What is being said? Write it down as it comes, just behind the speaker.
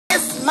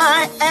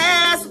my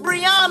ass,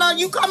 Brianna.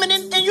 You coming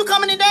in? And you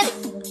coming today?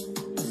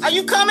 Are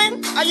you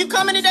coming? Are you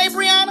coming today,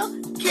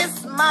 Brianna?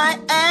 Kiss my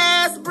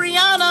ass,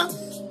 Brianna.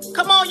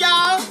 Come on,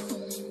 y'all.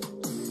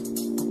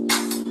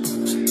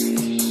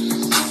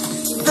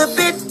 The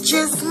bitch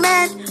is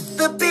mad.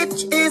 The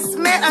bitch is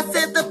mad. I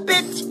said the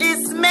bitch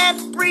is mad,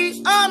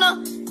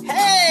 Brianna.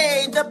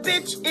 Hey, the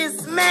bitch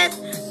is mad.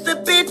 The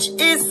bitch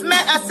is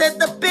mad. I said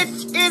the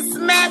bitch is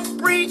mad,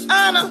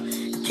 Brianna.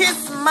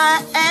 Kiss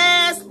my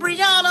ass,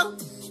 Brianna.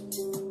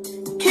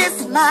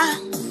 Kiss my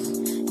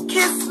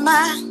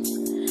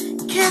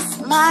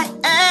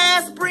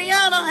ass,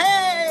 Brianna.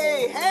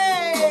 Hey,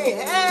 hey,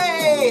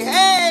 hey,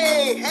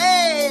 hey,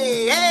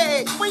 hey,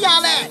 hey. Where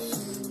y'all at?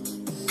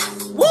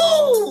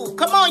 Woo!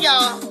 Come on,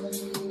 y'all.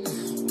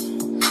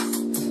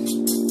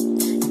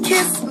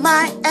 Kiss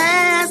my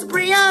ass,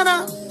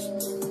 Brianna.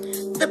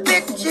 The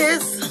bitch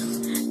is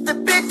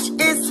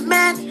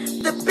mad.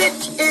 The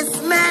bitch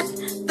is mad.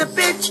 The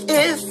bitch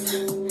is.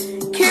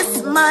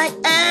 Kiss my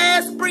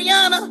ass,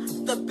 Brianna.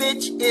 The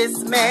bitch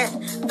is mad.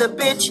 The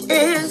bitch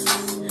is.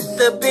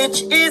 The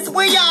bitch is.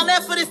 Where y'all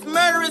at for this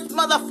murderous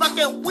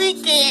motherfucking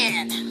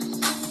weekend?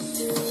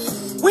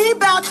 We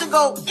about to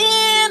go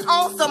in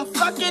on some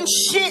fucking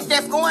shit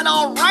that's going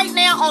on right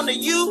now on the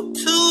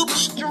YouTube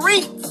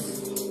streets.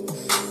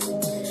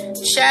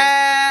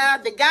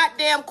 Child, the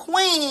goddamn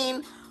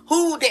queen,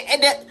 who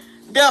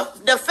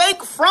the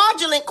fake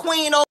fraudulent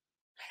queen.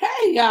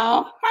 Hey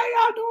y'all, how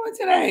y'all doing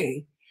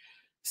today?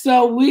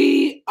 So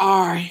we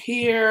are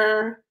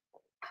here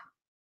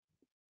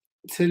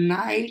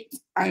tonight.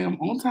 I am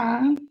on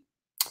time.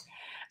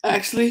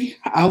 Actually,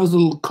 I was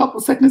a couple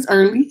seconds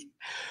early,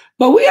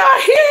 but we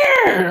are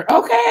here,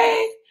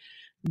 okay?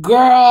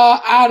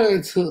 Girl, I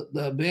done took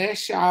the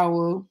best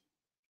shower,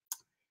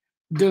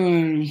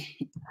 done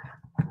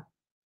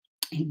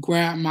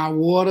grabbed my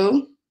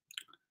water,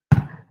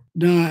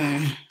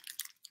 done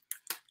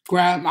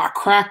grabbed my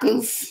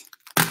crackers.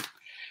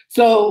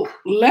 So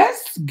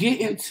let's get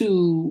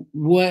into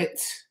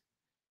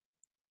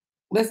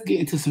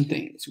some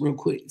things real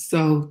quick.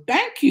 So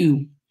thank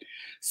you.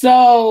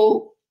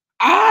 So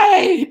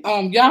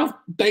y'all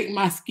think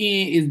my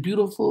skin is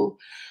beautiful,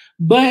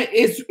 but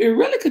it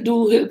really could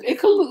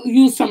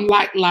use some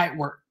light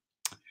work.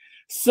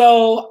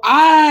 So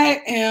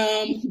I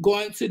am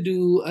going to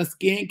do a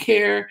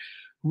skincare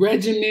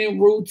regimen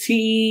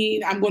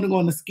routine. I'm going to go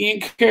on a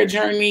skincare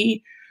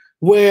journey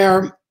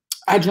where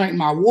I drank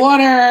my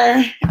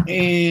water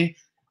and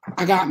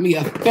I got me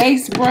a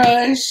face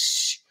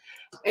brush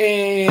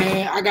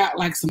and I got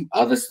like some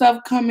other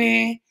stuff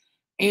coming,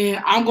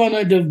 and I'm going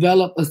to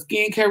develop a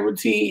skincare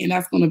routine, and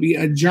that's going to be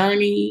a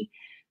journey.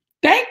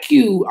 Thank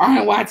you,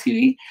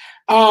 RNYTV.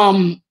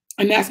 And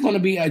that's going to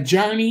be a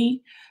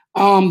journey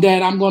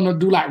that I'm going to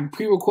do like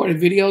pre-recorded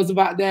videos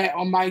about that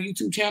on my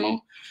YouTube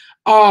channel.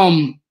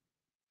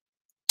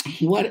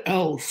 What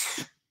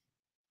else?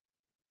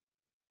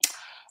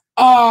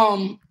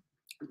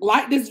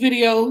 Like this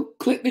video,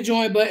 click the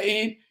join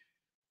button.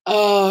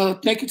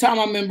 Thank you to all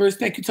my members.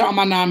 Thank you to all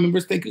my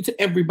non-members. Thank you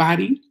to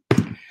everybody.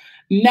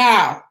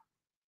 Now,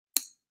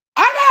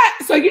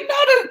 so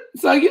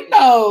you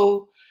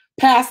know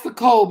Pastor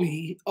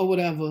Kobe or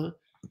whatever.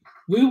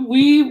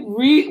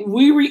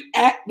 We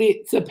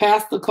reacted to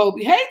Pastor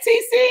Kobe. Hey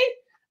TC,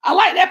 I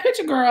like that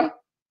picture, girl.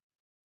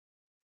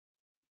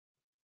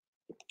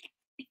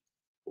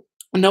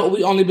 No,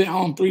 we only been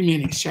on 3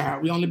 minutes,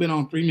 child. We only been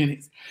on 3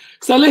 minutes.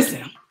 So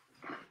listen.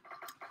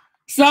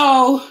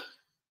 So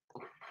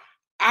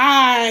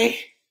I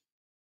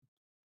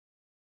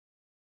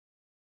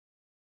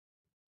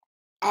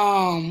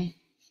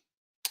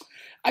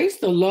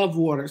used to love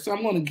water, so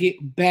I'm going to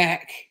get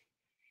back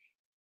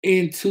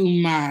into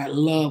my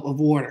love of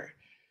water.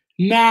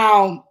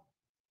 Now,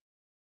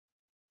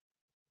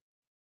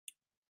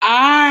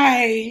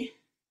 I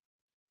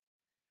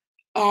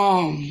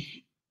found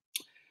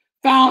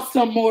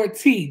some more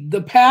tea.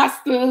 The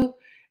pastor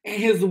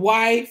and his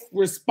wife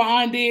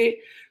responded,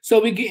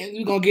 so we're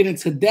gonna get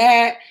into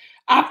that.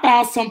 I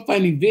found some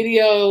funny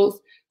videos,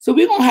 so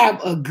we're gonna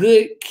have a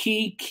good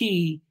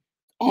key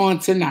on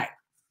tonight.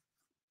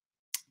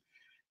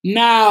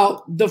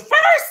 Now, the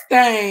first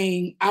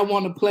thing I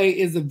want to play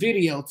is a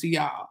video to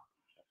y'all.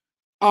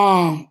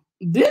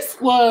 It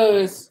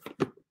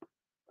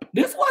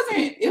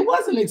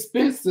wasn't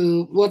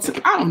expensive.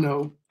 I don't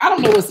know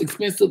what's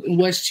expensive and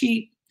what's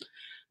cheap.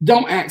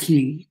 Don't ask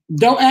me.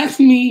 Don't ask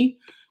me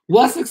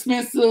what's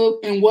expensive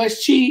and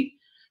what's cheap,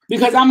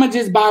 because I'm gonna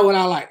just buy what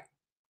I like.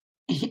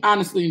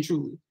 Honestly and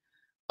truly.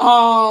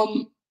 How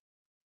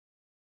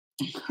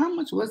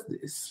much was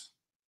this?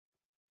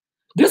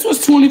 This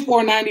was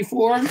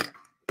 $24.94.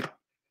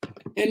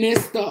 And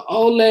it's the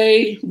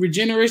Olay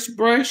Regenerist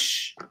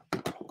brush.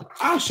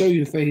 I'll show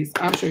you the face.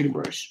 I'll show you the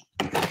brush.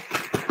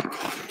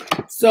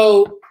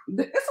 So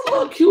it's a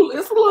little cute.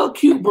 It's a little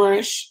cute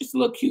brush. It's a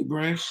little cute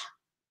brush.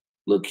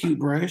 Little cute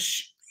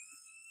brush.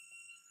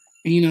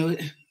 And you know,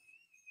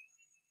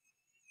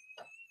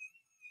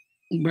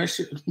 brush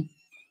it.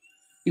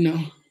 You know,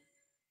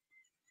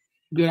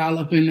 get all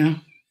up in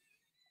there.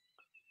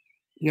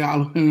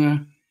 Y'all,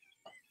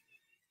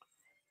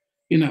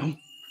 you know.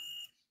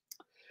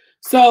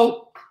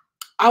 So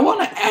I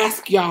want to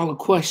ask y'all a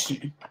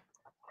question.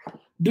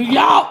 Do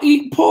y'all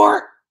eat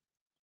pork?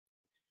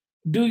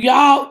 Do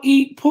y'all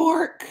eat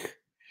pork?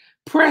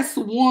 Press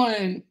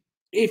 1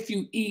 if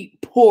you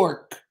eat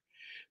pork.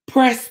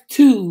 Press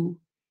 2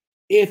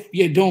 if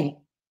you don't.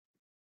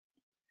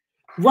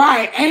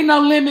 Right. Ain't no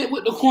limit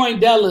with the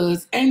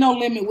Coindellas. Ain't no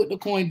limit with the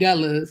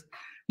Coindellas.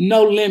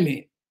 No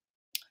limit.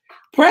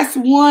 Press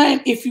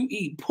 1 if you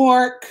eat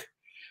pork.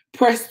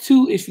 Press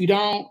 2 if you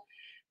don't.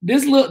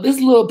 This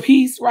little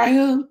piece right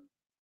here.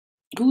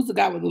 Who's the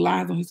guy with the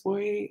lines on his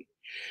forehead?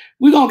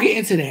 We're going to get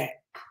into that.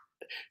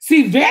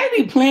 See,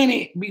 Vanity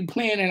Planet be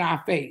playing in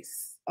our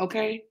face.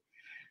 Okay?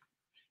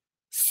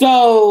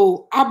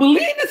 So I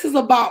believe this is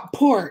about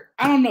pork.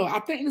 I don't know. I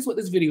think this is what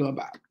this video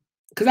about.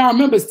 Because I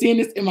remember seeing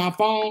this in my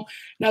phone.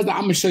 And I was like,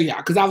 I'm going to show y'all.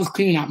 Because I was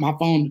cleaning out my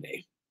phone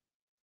today.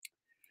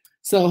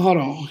 So hold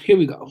on. Here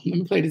we go. Let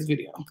me play this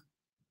video.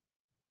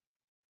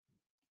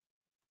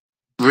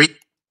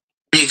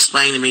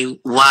 Explain to me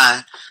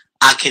why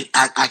I can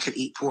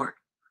eat pork.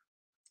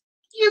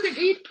 You can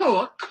eat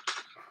pork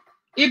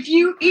if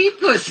you eat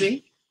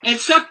pussy and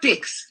suck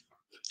dicks.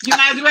 You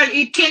might as well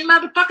eat 10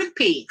 motherfucking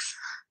pigs.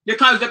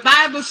 Because the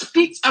Bible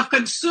speaks of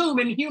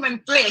consuming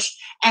human flesh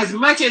as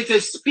much as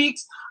it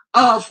speaks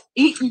of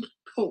eating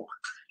pork.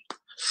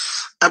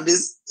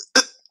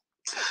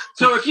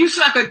 So if you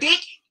suck a dick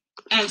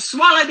and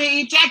swallow the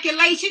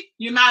ejaculation,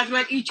 you might as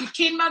well eat your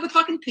 10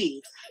 motherfucking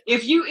pigs.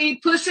 If you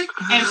eat pussy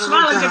and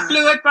swallow the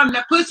fluid from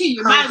the pussy,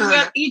 you might as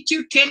well eat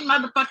you 10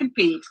 motherfucking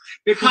pigs.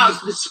 Because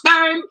the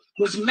sperm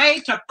was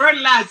made to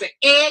fertilize the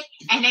egg,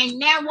 and ain't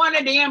now one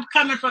of them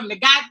coming from the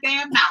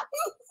goddamn mouth.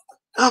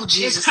 Oh,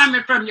 Jesus. It's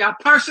coming from your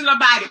personal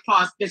body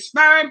parts. The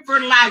sperm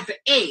fertilizes the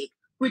egg,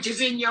 which is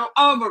in your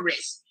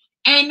ovaries.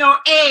 Ain't no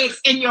eggs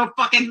in your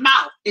fucking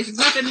mouth. It's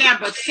nothing there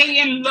but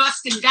sin,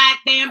 lust, and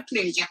goddamn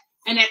pleasure.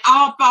 And it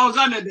all falls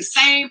under the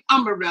same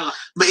umbrella.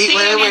 But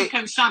and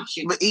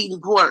consumption. But eating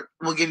pork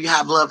will give you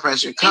high blood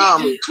pressure.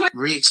 Come,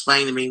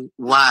 re-explain to me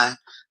why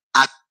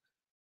I...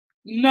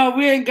 No,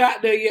 we ain't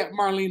got there yet,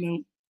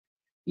 Marlena.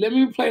 Let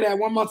me play that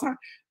one more time.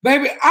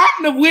 Baby,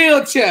 I'm the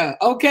wheelchair,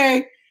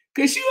 okay?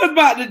 Because she was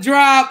about to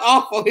drive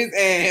off on his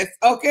ass,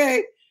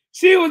 okay?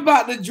 She was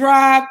about to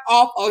drive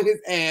off on his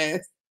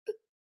ass.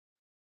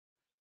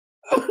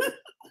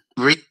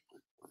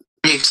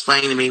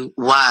 Re-explain to me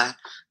why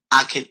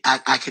I can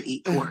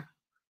eat pork.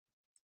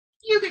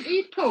 You can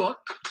eat pork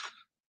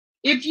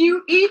if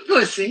you eat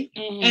pussy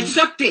and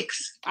suck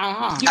dicks. You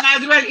might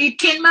as well eat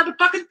 10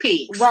 motherfucking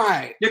pigs.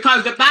 Right.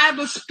 Because the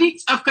Bible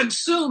speaks of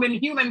consuming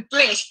human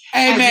flesh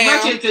as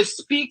much as it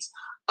speaks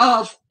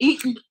of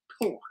eating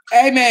pork.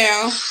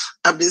 Amen.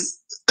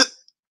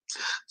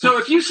 So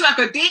if you suck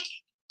a dick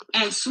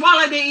and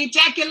swallow the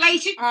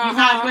ejaculation, you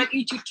might as well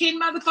eat your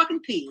 10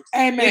 motherfucking pigs.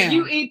 Amen. If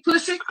you eat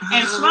pussy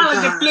and swallow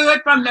the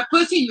fluid from the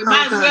pussy, you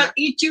might as well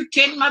eat you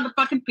 10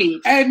 motherfucking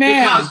pigs.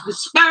 Amen. Because the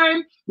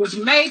sperm was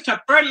made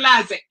to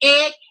fertilize the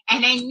egg,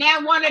 and ain't now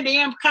one of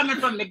them coming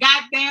from the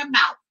goddamn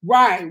mouth.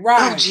 Right.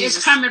 Oh,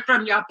 it's coming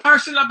from your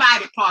personal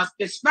body parts.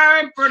 The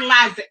sperm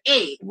fertilizes the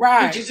egg,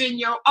 which is in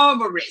your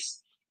ovaries.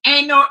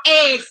 Ain't no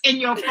eggs in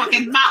your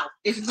fucking mouth.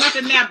 It's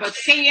nothing there but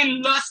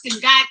sin, lust,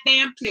 and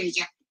goddamn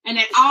pleasure. And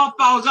it all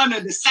falls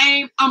under the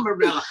same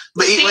umbrella.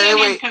 But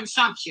and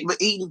consumption. But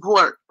eating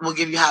pork will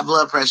give you high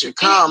blood pressure.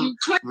 Come,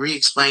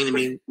 re-explain to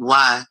me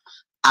why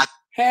I...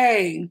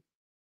 Hey,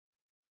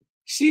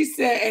 she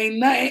said ain't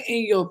nothing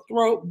in your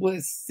throat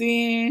but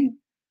sin,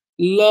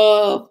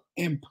 love,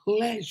 and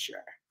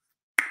pleasure.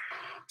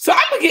 So I'm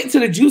going to get into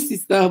the juicy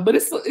stuff, but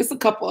it's a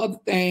couple other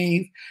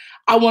things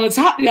I want to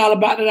talk to y'all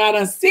about that I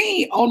done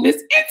seen on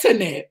this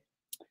internet.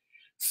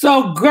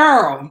 So,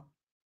 girl,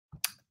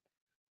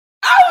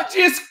 I was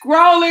just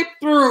scrolling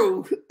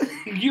through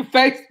your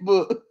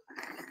Facebook,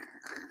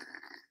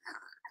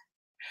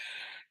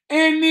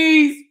 and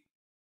these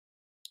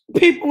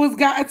people was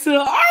got into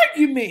an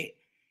argument.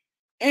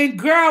 And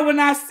girl, when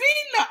I seen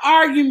the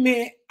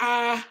argument,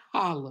 I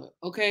hollered,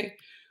 okay?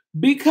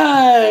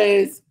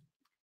 Because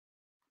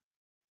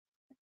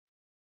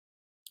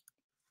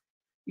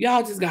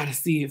y'all just got to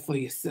see it for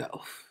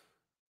yourself.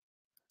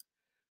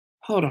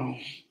 Hold on.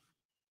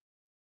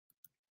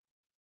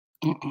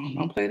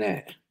 Don't play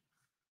that.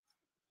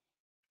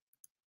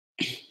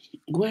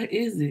 What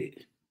is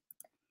it?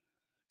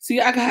 See,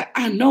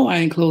 I know I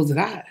ain't closed that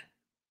eye.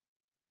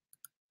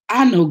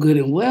 I know good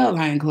and well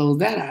I ain't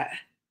closed that eye.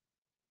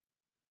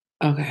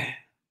 Okay,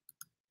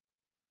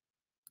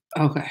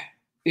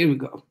 here we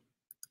go.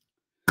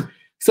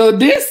 So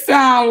this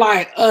sound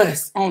like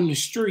us on the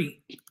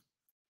street.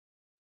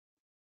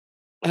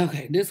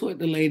 Okay, this is what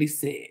the lady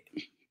said.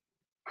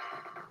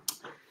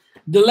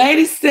 The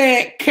lady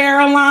said,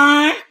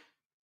 Caroline,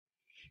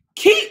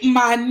 keep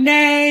my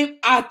name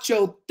out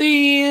your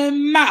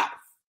thin mouth.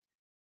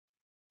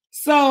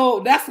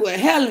 So that's what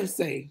Helen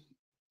say.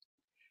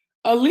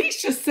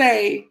 Alicia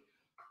say,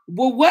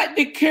 well, what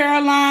did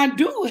Caroline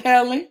do,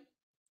 Helen?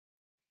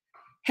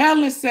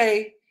 Helen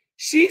say,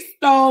 She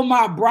stole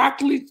my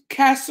broccoli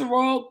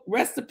casserole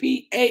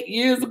recipe 8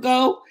 years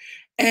ago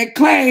and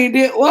claimed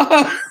it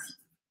was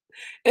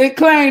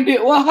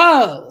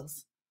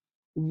hers.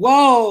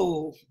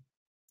 Whoa.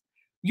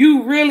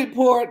 You really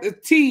poured the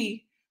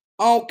tea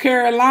on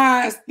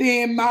Caroline's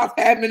thin mouth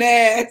having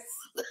ass.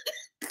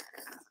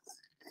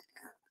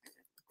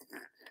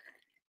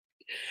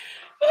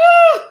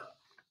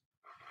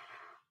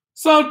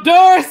 So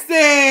Doris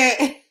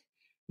said,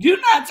 "You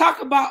not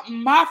talk about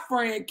my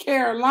friend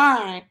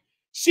Caroline.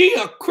 She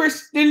a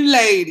Christian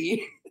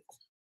lady."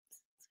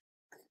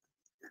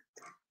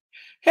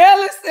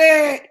 Helen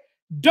said,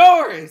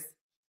 "Doris,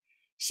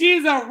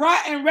 she's a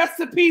rotten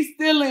recipe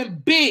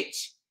stealing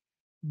bitch.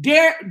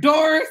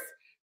 Doris,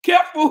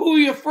 careful who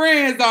your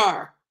friends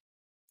are."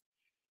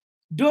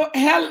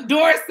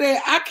 Doris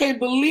said, "I can't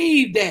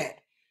believe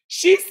that.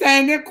 She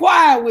sang in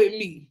choir with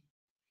me."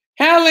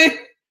 Helen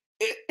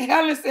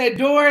said,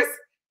 "Doris,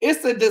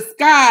 it's a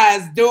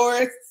disguise,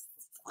 Doris."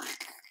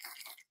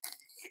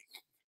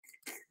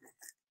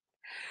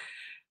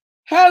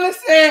 Caroline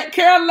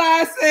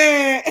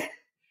said,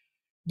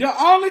 the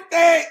only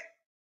thing,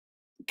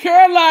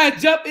 Caroline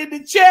jumped in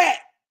the chat.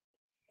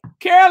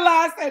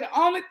 Caroline said, the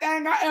only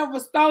thing I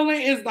ever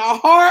stolen is the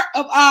heart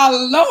of our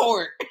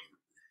Lord.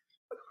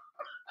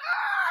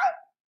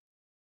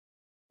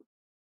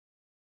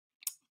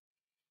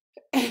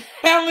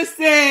 Helen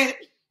said,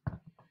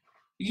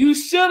 you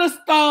should have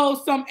stole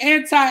some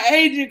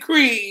anti-aging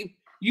cream,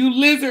 you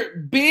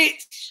lizard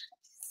bitch.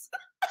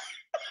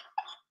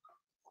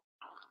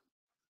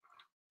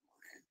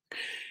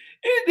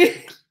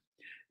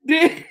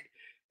 Then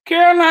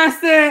Caroline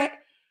said,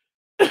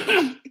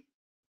 and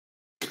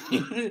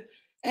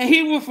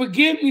he will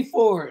forgive me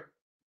for it.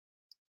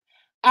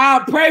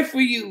 I'll pray for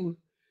you,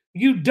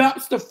 you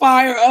dumpster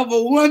fire of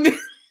a woman.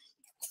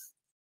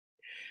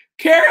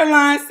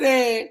 Caroline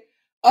said,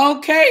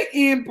 okay,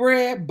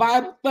 inbred,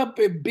 Bible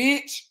thumping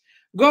bitch.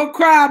 Go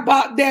cry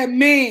about that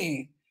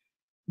man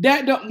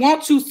that don't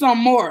want you some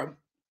more.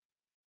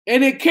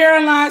 And then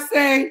Caroline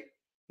said,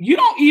 you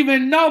don't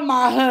even know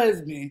my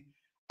husband.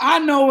 I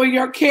know where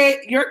your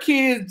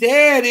kid's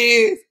dad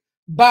is,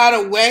 by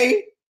the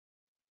way.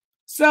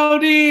 So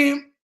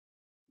then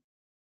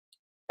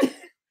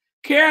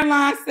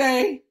Caroline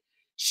said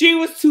she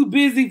was too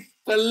busy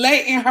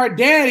filleting her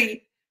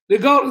daddy to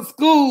go to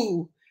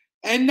school.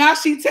 And now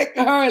she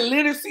taking her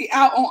illiteracy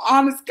out on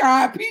honest,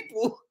 kind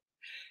people.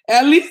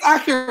 At least I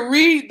can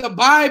read the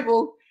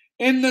Bible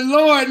and the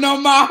Lord know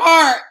my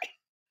heart.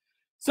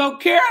 So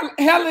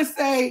Helen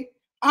say,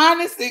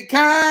 honest and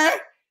kind,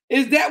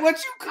 is that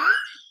what you call?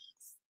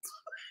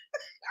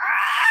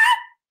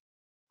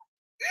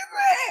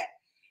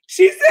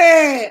 She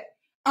said,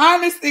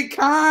 honest and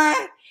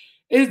kind,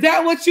 is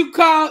that what you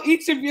call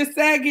each of your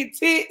sagging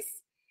tits?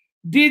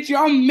 Did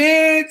your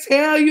man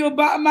tell you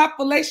about my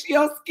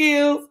fellatio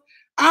skills?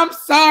 I'm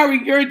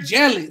sorry, you're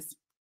jealous.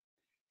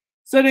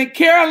 So then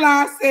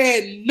Caroline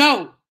said,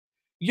 no,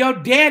 your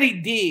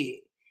daddy did.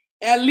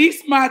 At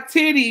least my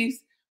titties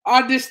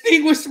are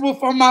distinguishable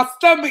from my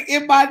stomach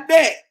and my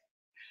neck.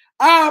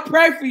 I'll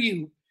pray for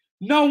you.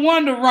 No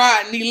wonder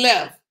Rodney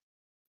left.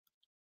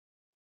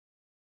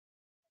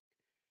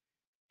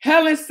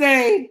 Helen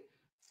said,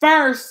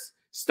 first,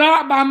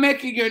 start by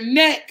making your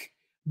neck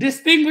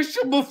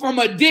distinguishable from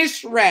a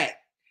dish rack.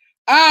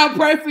 I'll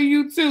pray for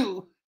you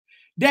too.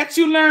 That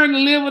you learn to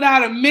live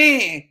without a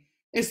man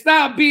and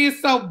stop being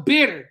so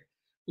bitter.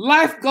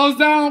 Life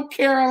goes on,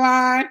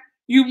 Caroline.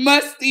 You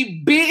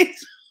musty bitch.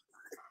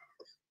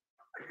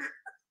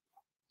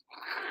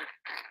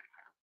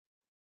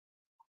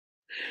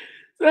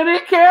 So then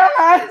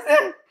Caroline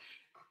said,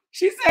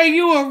 she said,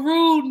 you a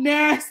rude,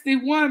 nasty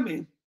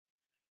woman.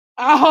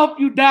 I hope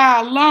you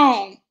die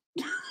alone.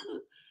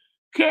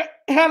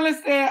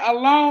 Helen said,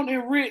 alone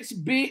and rich,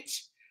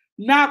 bitch.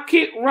 Now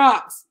kick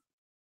rocks.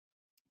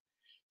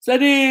 So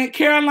then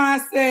Caroline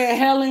said,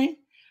 Helen,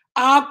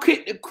 I'll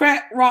kick the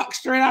crack rock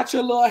straight out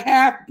your little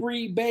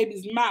half-breed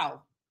baby's mouth.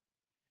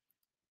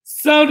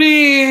 So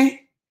then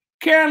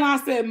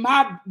Caroline said,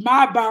 my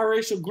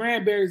biracial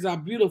grandberries are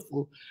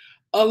beautiful.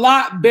 A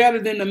lot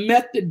better than the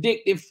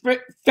meth-addicted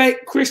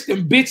fake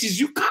Christian bitches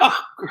you call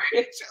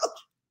grandchildren.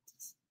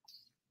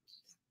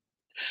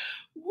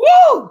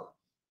 Woo!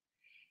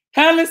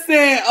 Helen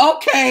said,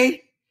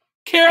 okay.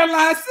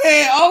 Caroline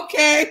said,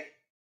 okay.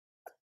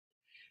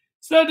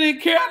 So then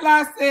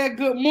Caroline said,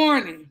 good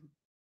morning.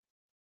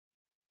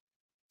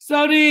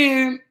 So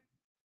then,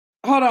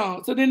 hold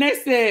on. So then they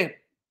said,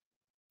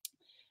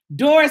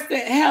 Doris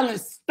said, Helen,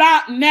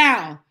 stop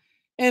now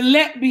and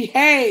let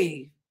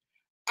behave.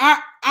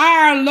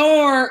 Our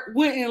Lord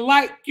wouldn't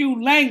like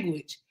you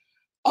language.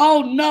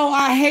 Oh no,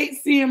 I hate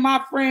seeing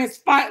my friends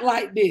fight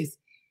like this.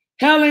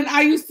 Helen,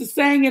 I used to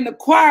sing in the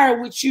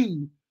choir with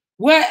you.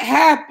 What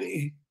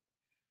happened?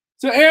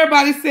 So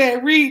everybody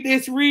said, read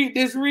this, read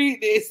this,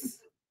 read this.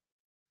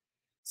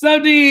 So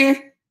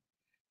then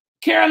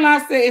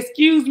Caroline said,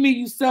 excuse me,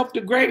 you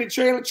self-degrading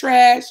trailer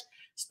trash.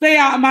 Stay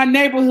out of my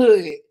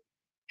neighborhood.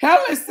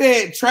 Helen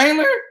said,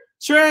 trailer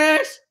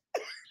trash?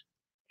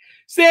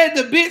 said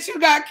the bitch who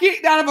got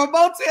kicked out of a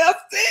Motel 6.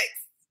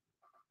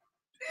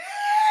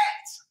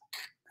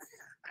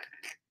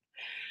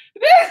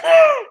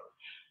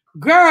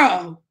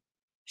 Girl,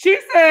 she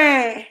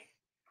said,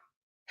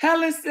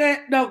 Helen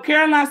said, no,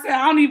 Caroline said,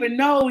 I don't even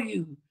know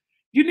you.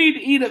 You need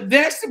to eat a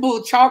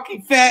vegetable,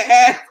 chalky fat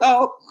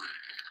asshole.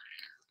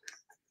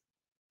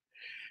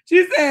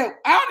 She said,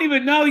 I don't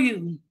even know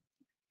you.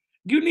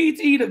 You need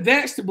to eat a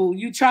vegetable,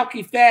 you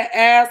chalky fat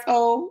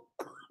asshole.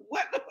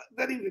 What the fuck does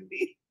that even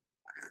mean?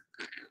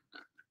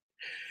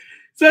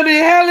 So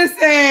then Helen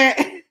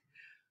said,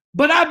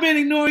 but I've been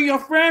ignoring your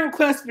friend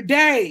requests for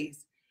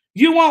days.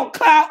 You want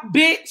clout,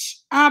 bitch?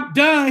 I'm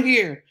done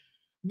here.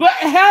 But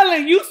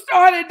Helen, you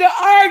started the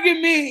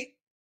argument.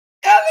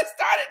 Helen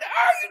started the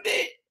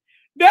argument.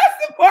 That's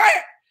the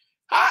part.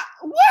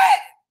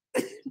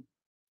 What?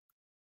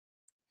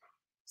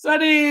 So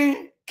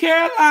then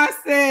Caroline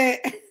said,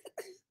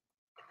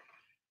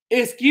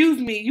 excuse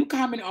me, you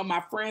commented on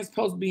my friend's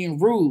post being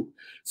rude.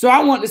 So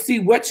I want to see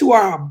what you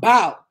are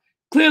about.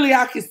 Clearly,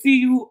 I can see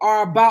you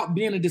are about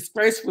being a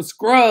disgraceful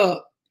scrub.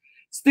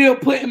 Still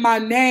putting my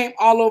name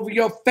all over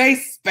your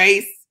face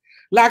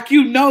like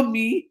you know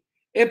me.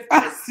 If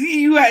I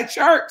see you at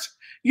church,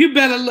 you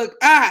better look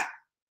out.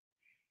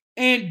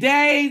 And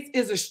days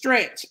is a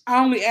stretch.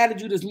 I only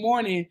added you this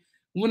morning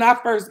when I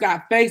first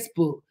got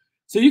Facebook.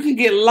 So you can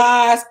get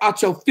lies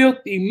out your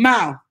filthy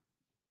mouth.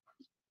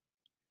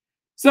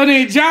 So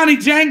then Johnny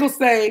Jangle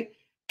say,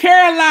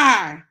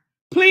 Caroline,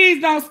 please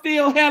don't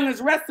steal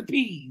Helen's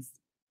recipes.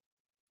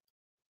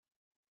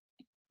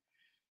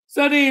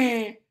 So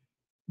then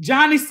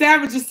Johnny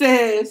Savage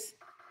says,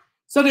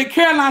 so then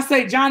Caroline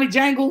say, Johnny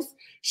Jangles,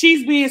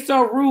 she's being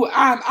so rude,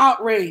 I'm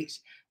outraged.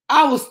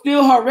 I will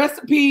steal her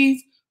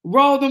recipes,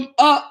 roll them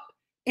up,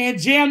 and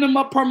jam them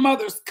up her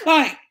mother's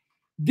cunt.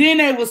 Then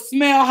they will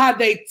smell how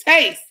they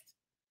taste.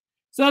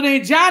 So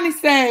then Johnny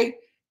say,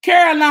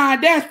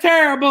 Caroline, that's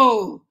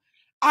terrible.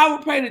 I will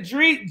pray to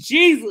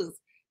Jesus.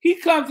 He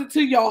comes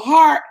into your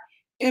heart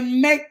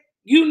and make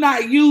you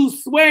not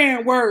use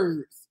swearing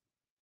words.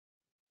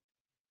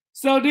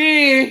 So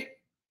then,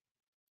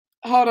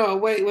 hold on,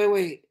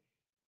 wait.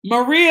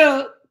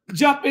 Maria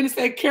jumped in and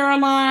said,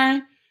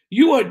 Caroline,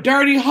 you a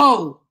dirty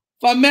hoe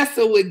for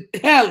messing with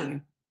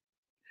Helen.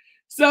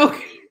 So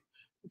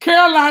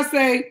Caroline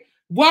say,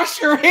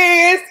 wash your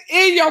hands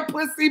in your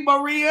pussy,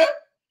 Maria.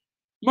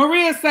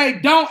 Maria say,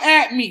 don't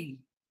at me.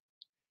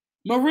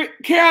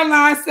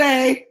 Caroline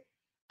say,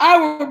 I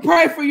will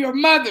pray for your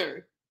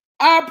mother.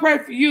 I'll pray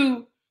for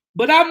you,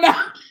 but I'm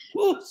not.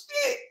 Oh,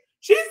 shit.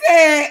 She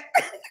said,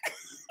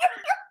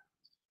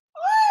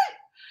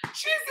 what?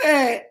 She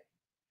said,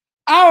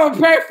 I will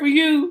pray for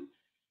you.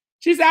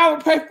 She said, I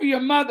will pray for your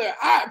mother.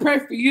 I pray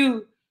for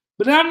you,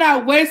 but I'm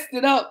not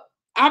wasted up.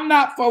 I'm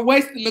not for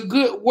wasting the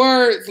good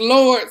words,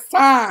 Lord's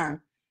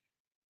time.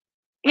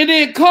 And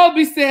then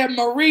Kobe said,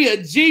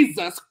 Maria,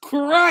 Jesus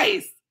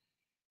Christ.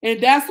 And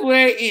that's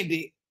where it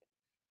ended.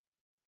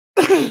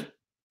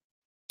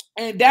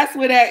 And that's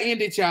where that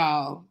ended,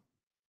 y'all.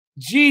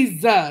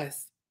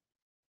 Jesus.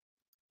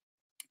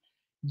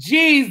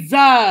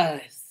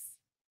 Jesus.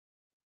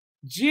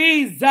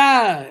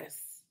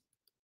 Jesus.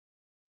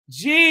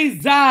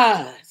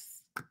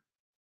 Jesus.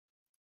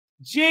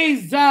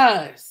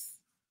 Jesus.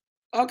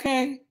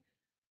 Okay.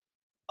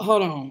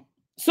 Hold on.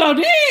 So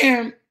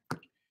then,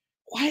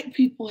 white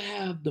people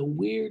have the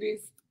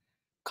weirdest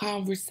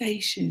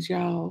conversations,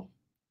 y'all.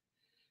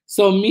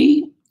 So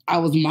me, I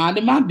was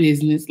minding my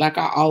business like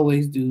I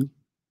always do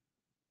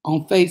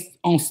on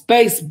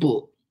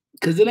Facebook,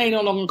 because it ain't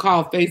no longer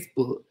called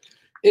Facebook.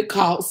 It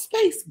called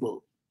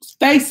Spacebook.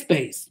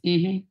 Space.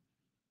 And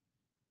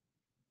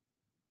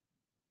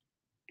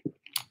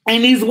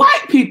these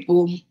white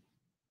people,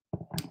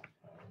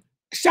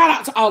 shout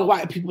out to all the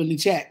white people in the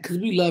chat because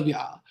we love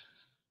y'all.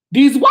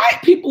 These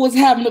white people was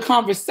having a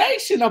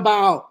conversation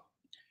about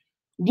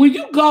when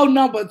you go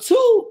number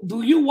 2,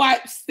 do you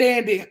wipe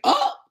standing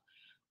up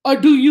or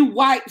do you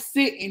wipe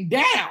sitting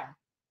down?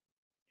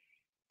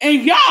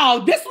 And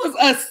y'all, this was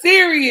a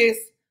serious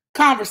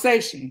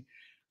conversation.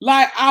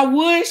 Like, I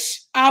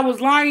wish I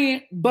was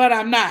lying, but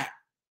I'm not.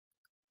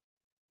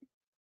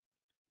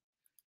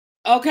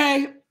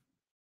 Okay?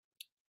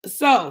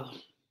 So,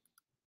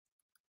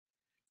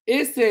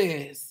 it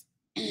says,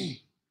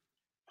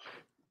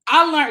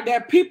 I learned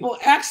that people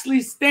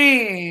actually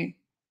stand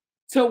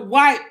to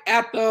wipe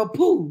after a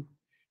poo.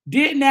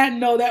 Did not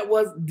know that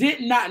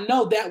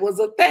was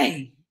a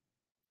thing.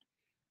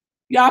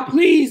 Y'all,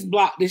 please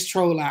block this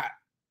troll out.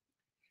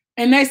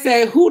 And they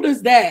say, who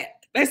does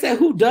that? They said,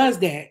 who does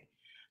that?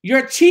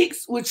 Your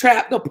cheeks would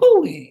trap the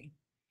poo in.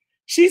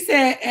 She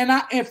said,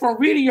 and from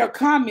reading your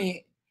comment,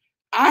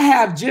 I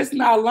have just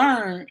now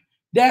learned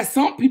that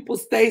some people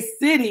stay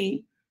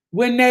sitting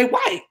when they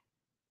wipe.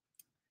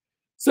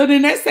 So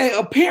then they say,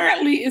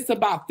 apparently it's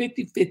about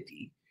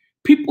 50-50.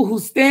 People who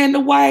stand to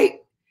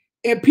wipe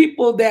and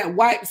people that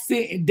wipe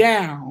sitting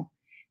down.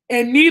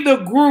 And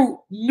neither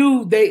group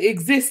knew they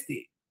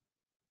existed.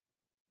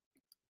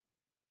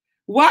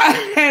 Why?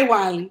 Hey,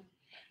 Wiley.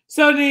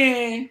 So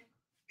then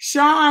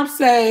Charm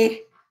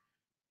say,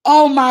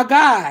 oh my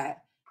God,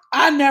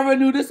 I never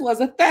knew this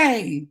was a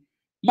thing.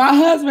 My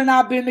husband and I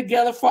have been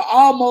together for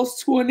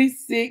almost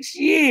 26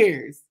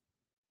 years.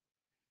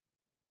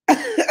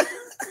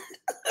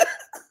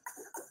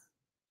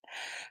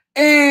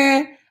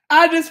 And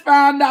I just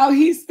found out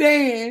he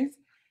stands,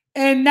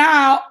 and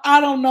now I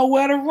don't know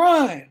where to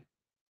run.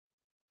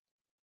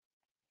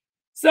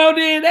 So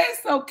then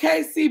so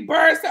Casey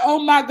Bird said, oh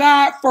my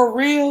God, for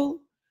real?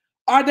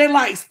 Are they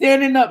like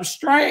standing up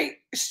straight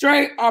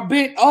or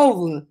bent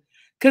over?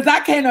 Because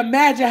I can't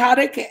imagine how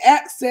they can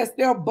access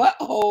their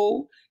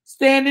butthole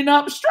standing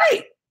up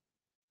straight.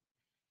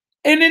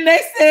 And then they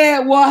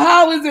said, well,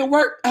 how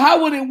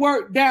would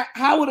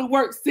it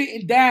work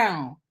sitting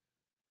down?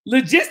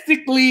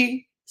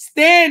 Logistically,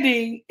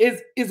 standing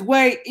is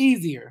way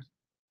easier.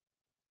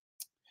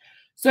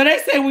 So they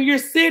say when you're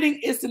sitting,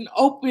 it's an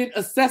open,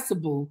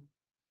 accessible.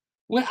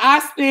 When I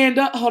stand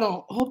up, hold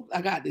on, hope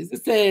I got this.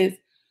 It says,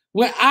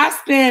 when I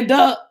stand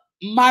up,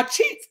 my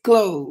cheeks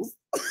close.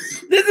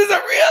 This is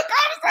a real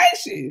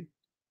conversation.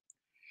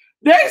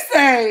 They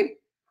say,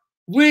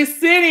 when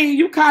sitting,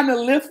 you kind of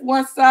lift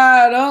one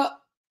side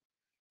up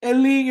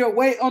and lean your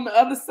weight on the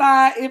other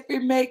side, if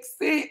it makes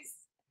sense.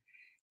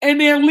 And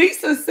then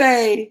Lisa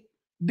say,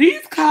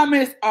 these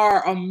comments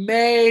are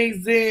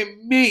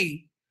amazing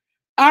me.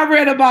 I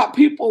read about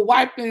people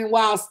wiping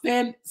while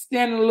standing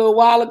a little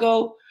while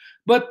ago,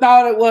 but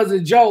thought it was a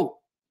joke.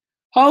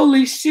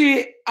 Holy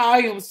shit,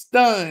 I am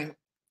stunned.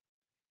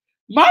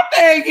 My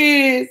thing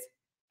is,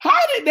 how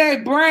did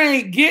their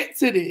brain get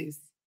to this?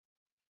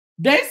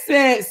 They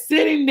said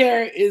sitting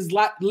there is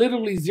like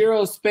literally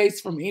zero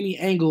space from any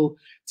angle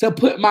to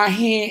put my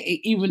hand and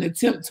even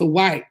attempt to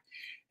wipe.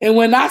 And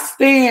when I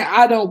stand,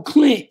 I don't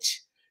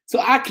clench, so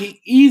I can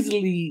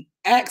easily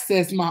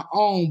access my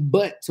own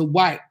butt to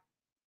wipe.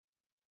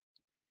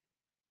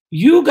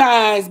 You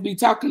guys be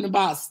talking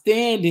about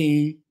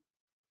standing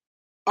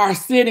or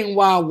sitting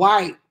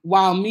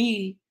while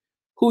me,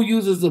 who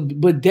uses a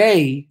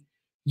bidet,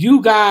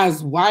 you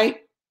guys wipe.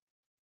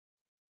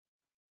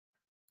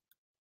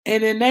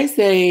 And then they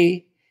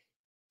say,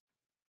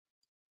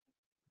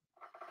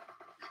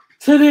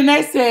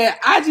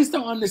 I just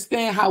don't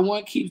understand how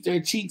one keeps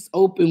their cheeks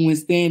open when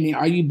standing.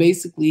 Are you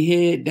basically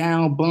head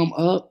down, bum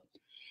up?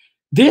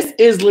 This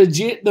is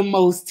legit the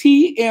most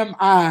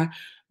TMI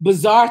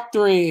bizarre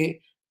thread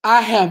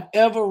I have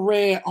ever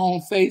read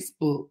on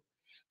Facebook.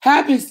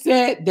 Having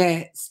said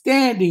that,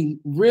 standing,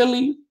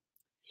 really?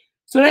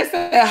 So they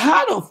said,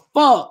 how the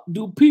fuck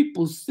do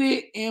people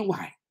sit and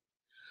wipe?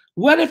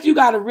 What if you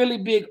got a really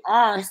big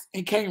arse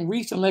and can't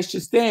reach unless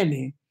you're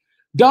standing?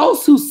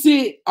 Those who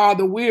sit are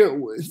the weird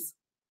ones.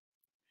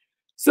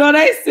 So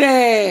they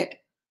said,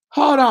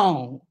 hold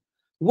on.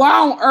 Why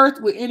on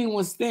earth would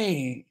anyone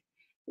stand?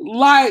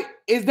 Like,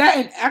 is that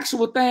an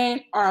actual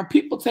thing? Or are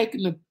people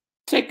taking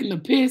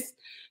the piss?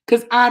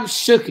 Because I'm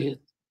shooketh.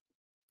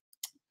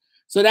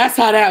 So that's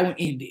how that one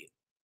ended.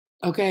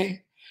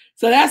 Okay?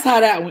 So that's how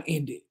that one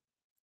ended.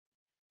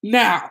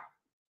 Now,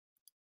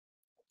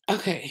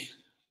 okay.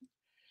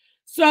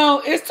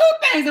 So it's two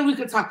things that we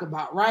could talk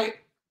about, right?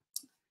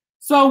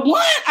 So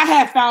one, I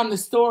had found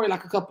this story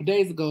like a couple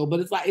days ago, but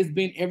it's like it's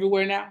been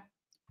everywhere now.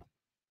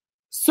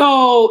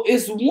 So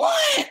it's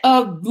one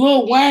of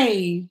Lil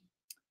Wayne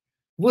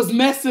was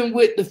messing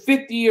with the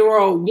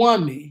 50-year-old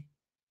woman,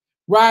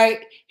 right?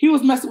 He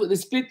was messing with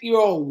this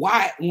 50-year-old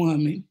white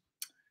woman.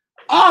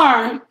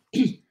 Or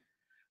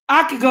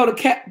I could go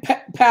to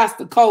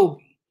Pastor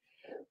Kobe.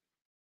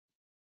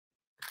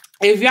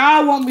 If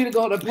y'all want me to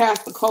go to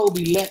Pastor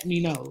Kobe, let me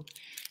know.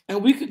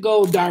 And we could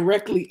go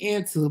directly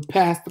into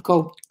Pastor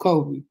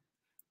Kobe.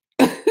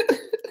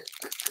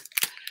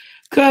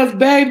 Because,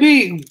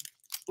 baby,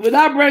 when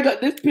I bring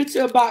up this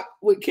picture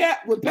with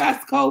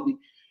Pastor Kobe,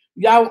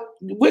 y'all,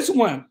 which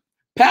one?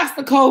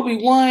 Pastor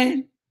Kobe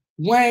 1,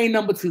 Wayne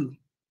number 2.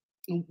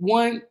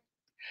 1.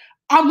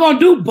 I'm going to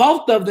do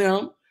both of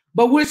them,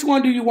 but which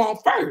one do you want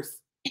first?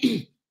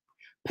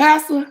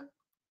 Pastor?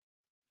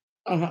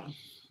 Uh-huh.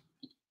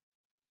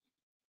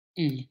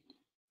 Mm.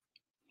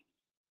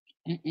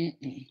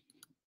 Mm-mm-mm.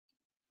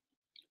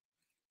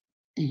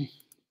 Mm.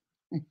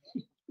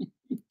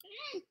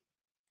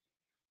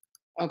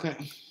 Okay,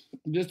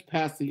 just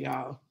Pastor,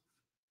 y'all.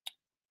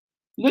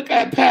 Look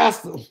at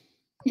Pastor.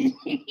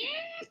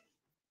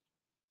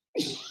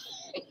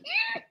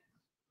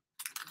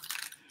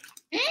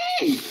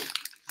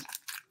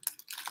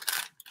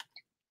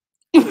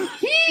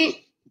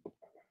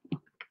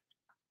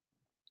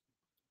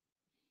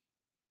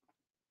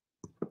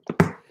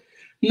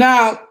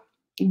 Now,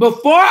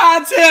 before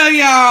I tell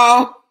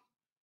y'all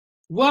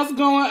what's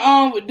going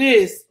on with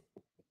this,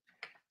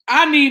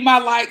 I need my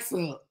likes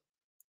up.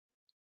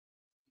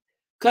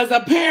 Because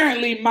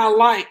apparently my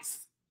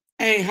likes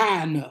ain't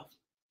high enough.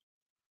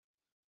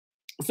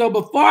 So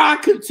before I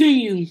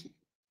continue,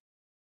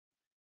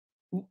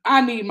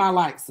 I need my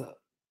likes up.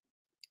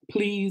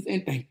 Please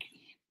and thank you.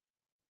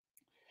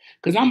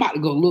 Because I'm about to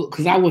go look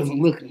because I wasn't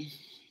looking.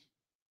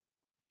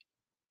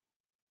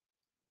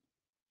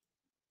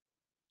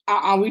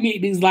 We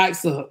need these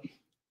likes up.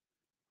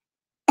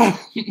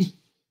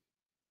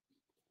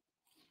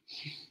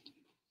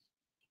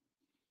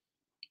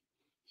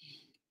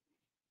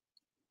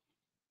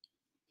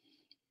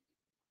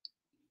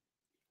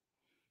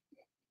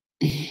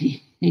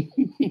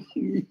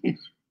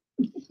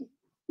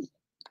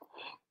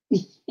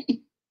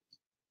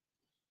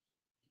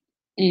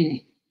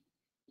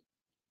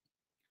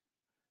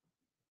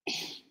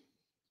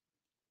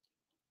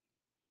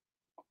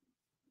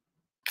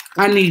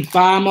 I need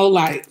 5 more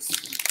likes.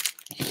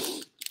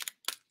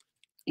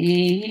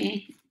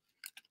 Mm-hmm.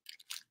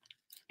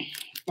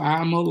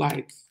 5 more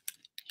likes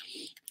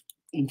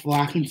before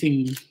I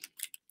continue.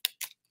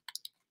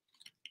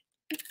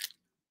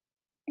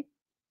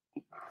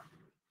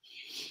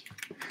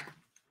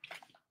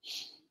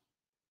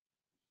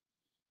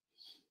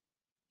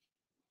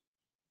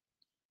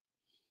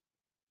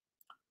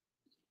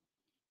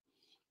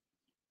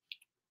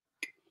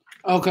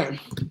 Okay.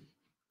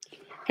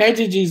 Hey,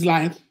 Gigi's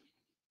life.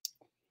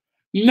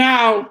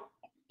 Now,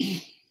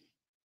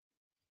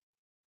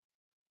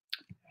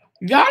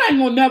 y'all ain't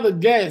gonna never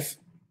guess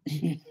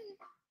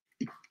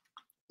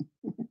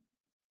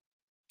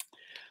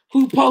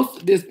who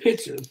posted this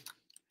picture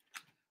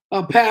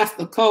of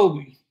Pastor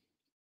Kobe.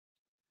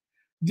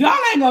 Y'all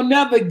ain't gonna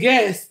never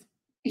guess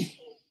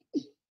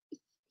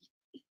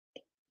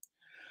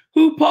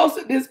who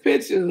posted this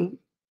picture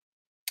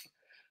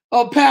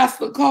of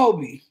Pastor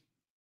Kobe.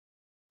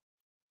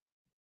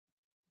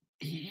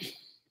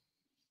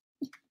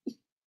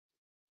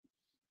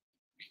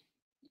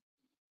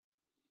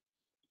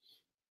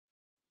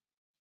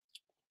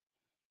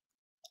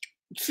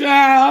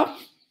 Child,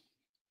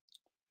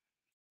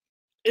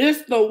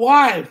 it's the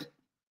wife.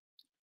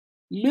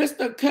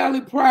 Mr.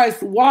 Kelly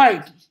Price's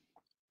wife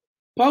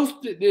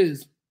posted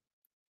this.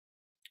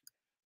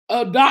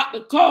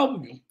 Dr.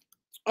 Kobe,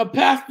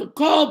 Pastor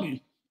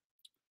Kobe.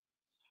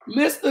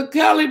 Mr.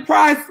 Kelly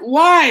Price's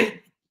wife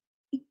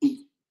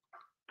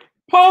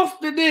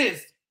posted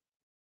this.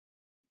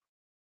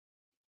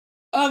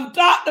 Of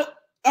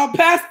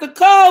Pastor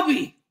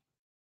Kobe.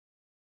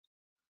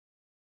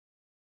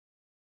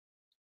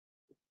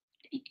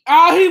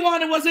 All he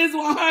wanted was his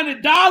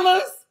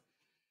 $100.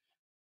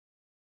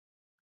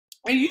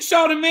 And you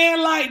showed a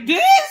man like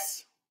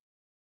this?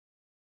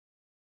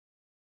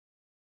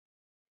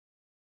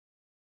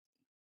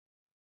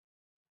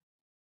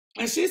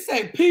 And she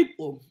said,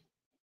 people,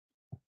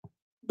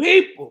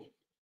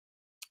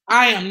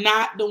 I am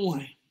not the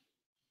one.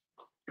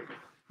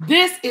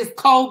 This is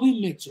Kobe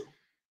Mitchell.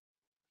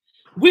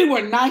 We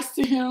were nice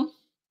to him.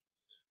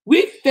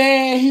 We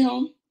fed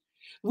him.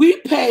 We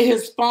paid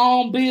his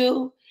phone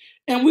bill.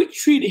 And we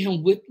treated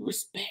him with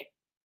respect.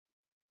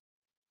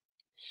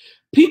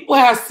 People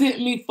have sent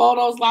me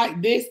photos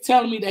like this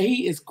telling me that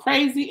he is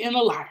crazy and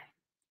a liar.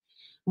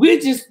 We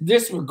just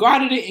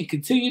disregarded it and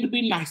continue to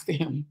be nice to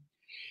him.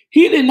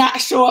 He did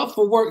not show up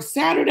for work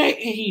Saturday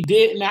and he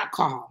did not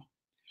call.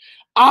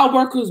 Our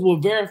workers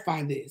will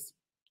verify this.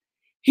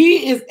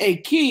 He is a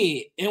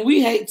kid and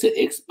we hate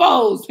to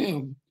expose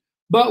him,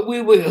 but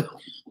we will.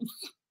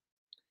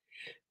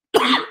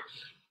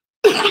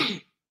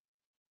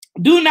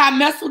 Do not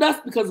mess with us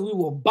because we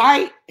will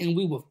bite and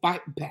we will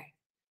fight back.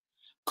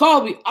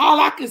 Kobe, all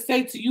I can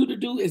say to you to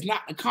do is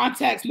not to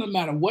contact no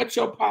matter what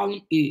your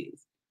problem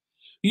is.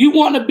 You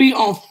want to be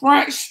on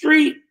Front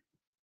Street?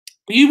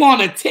 You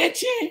want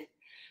attention?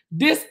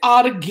 This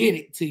ought to get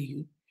it to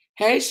you.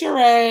 Hey,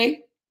 Sheree.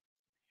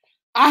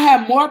 I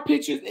have more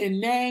pictures and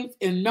names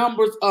and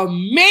numbers of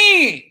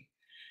men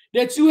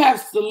that you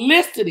have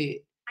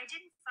solicited. I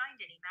didn't find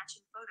any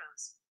matching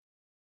photos.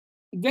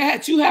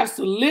 That you have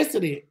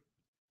solicited,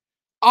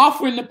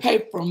 offering to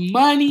pay for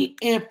money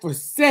and for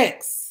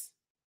sex.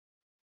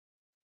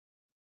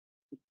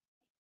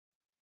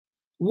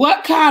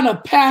 What kind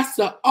of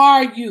pastor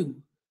are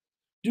you?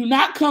 Do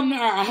not come to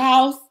our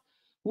house.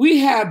 We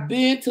have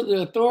been to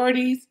the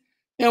authorities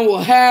and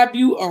will have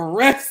you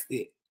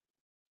arrested.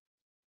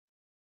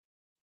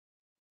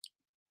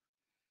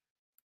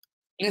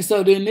 And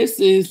so then this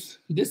is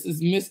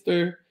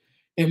Mr.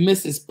 and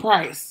Mrs.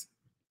 Price.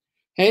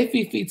 Hey,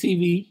 Fifi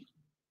TV.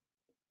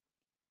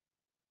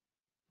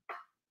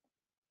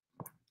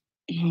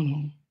 Hold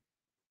on.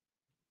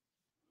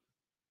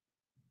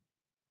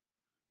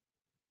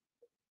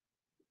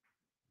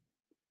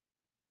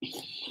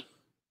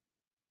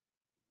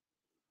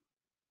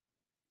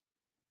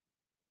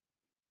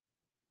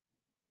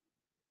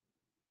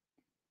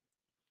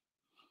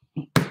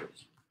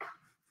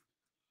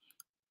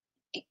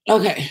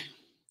 Okay.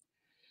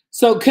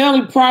 So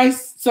Kelly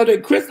Price, so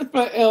that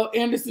Christopher L.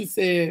 Anderson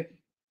said,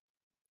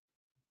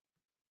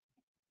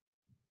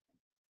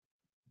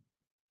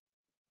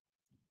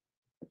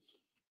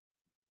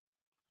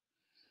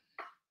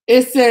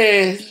 it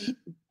says,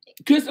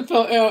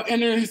 Christopher L.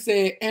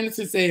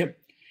 Anderson said,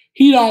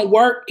 he don't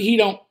work, he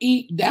don't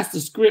eat. That's the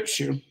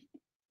scripture.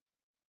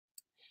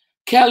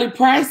 Kelly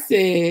Price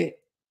said,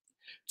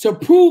 to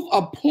prove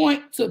a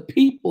point to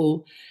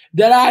people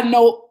that I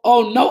know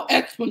owe no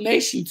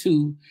explanation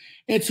to,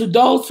 and to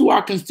those who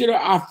are considered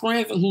our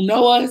friends and who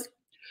know us,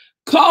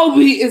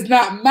 Kobe is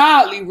not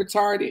mildly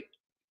retarded.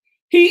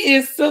 He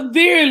is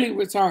severely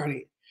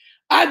retarded.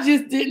 I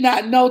just did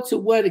not know to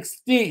what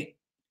extent.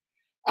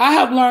 I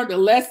have learned a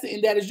lesson,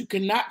 and that is you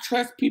cannot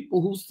trust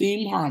people who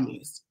seem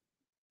harmless.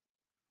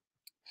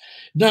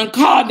 Done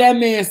called that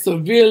man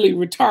severely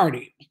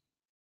retarded.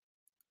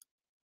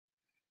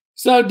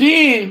 So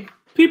then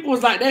people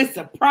was like, they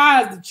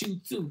surprised at you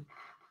too.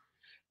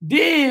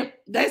 Then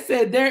they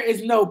said there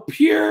is no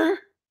pure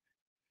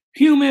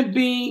human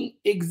being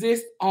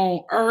exists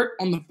on earth,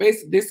 on the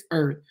face of this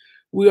earth.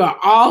 We are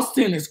all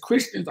sinners.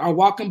 Christians are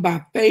walking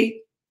by faith.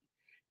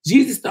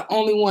 Jesus the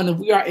only one. If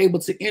we are able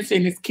to enter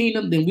in his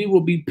kingdom, then we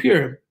will be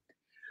pure.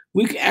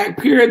 We can act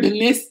purer than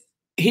this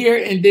here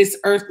in this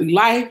earthly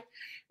life,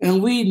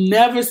 and we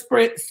never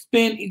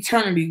spend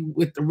eternity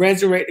with the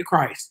resurrected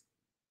Christ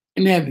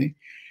in heaven.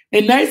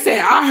 And they say,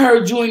 I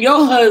heard you and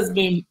your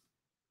husband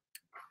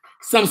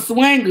some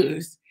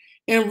swingers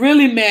and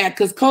really mad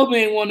because Kobe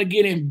ain't want to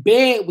get in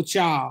bed with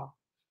y'all.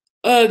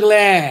 Ugly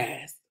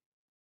ass.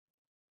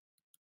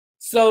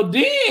 So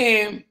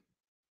then,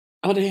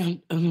 oh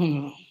damn,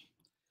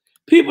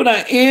 people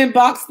that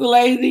inbox the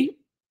lady,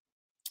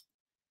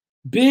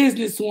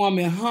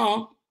 businesswoman,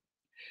 huh?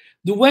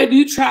 The way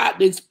you tried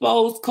to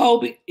expose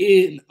Kobe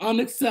is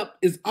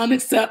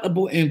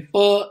unacceptable and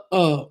fucked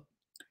up.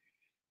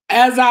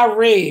 As I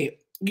read,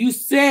 you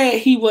said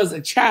he was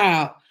a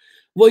child.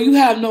 Well, you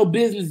have no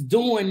business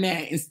doing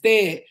that.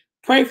 Instead,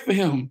 pray for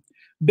him.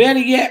 Better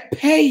yet,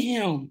 pay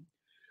him.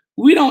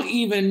 We don't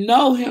even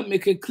know him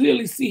and can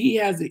clearly see he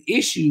has an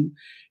issue,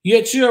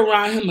 yet you're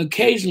around him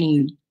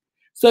occasionally.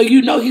 So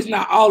you know he's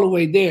not all the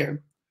way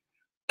there.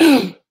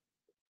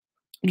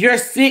 You're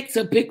sick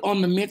to pick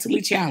on the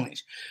mentally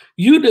challenged.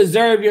 You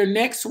deserve your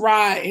next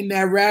ride in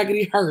that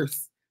raggedy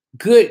hearse.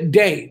 Good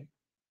day.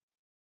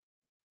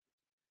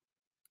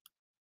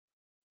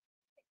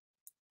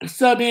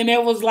 So then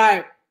it was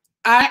like,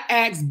 I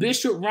asked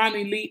Bishop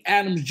Ronnie Lee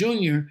Adams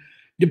Jr.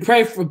 to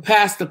pray for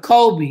Pastor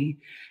Kobe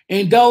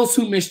and those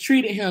who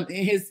mistreated him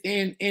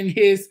in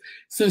his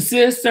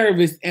sincere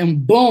service,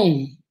 and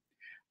boom,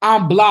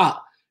 I'm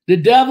blocked. The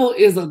devil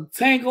is a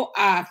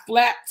tangle-eyed,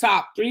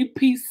 flat-top,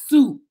 three-piece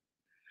suit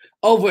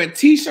over a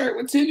t-shirt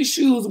with tennis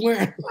shoes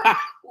wearing.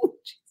 Oh,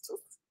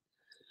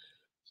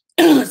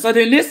 Jesus. So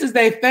then this is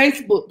their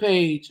Facebook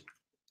page.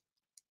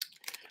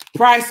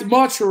 Price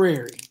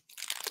Mortuary.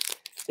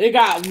 They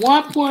got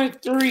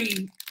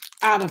 1.3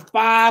 out of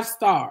 5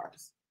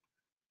 stars.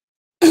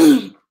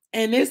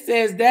 And it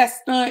says that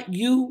stunt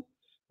you,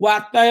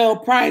 while Theo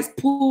Price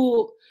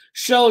pulled,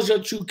 shows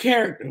your true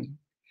character.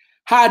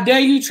 How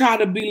dare you try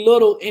to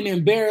belittle and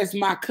embarrass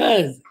my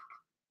cousin?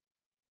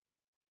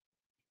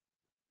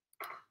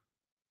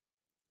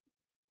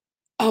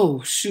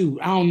 Oh, shoot.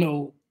 I don't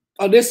know.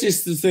 Oh, this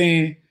is the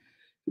saying.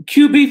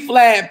 QB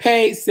Flag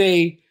page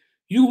say,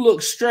 you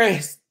look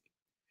stressed.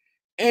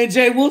 And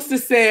Jay Wilson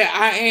said,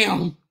 I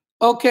am.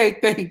 Okay,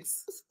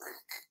 thanks.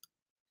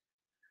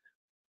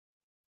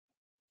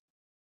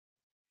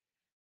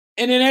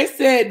 And then they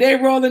said they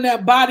rolling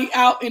that body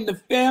out in the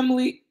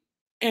family,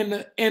 in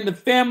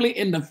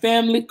the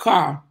family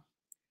car.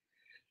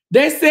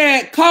 They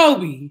said,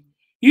 Kobe,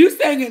 you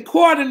singing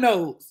quarter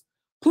notes.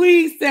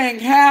 Please sing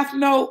half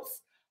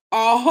notes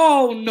or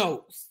whole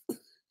notes.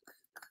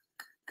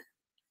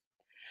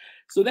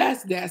 So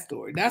that's that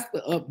story. That's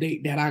the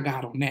update that I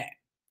got on that.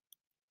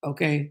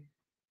 Okay.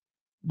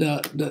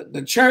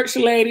 The church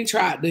lady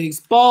tried to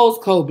expose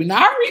Kobe. Now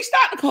I reached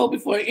out to Kobe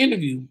for an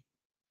interview.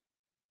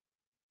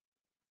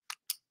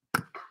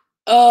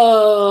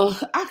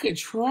 I could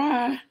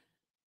try.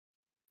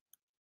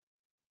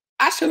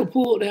 I should have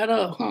pulled that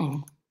up, huh?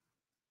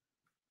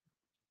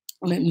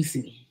 Let me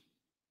see.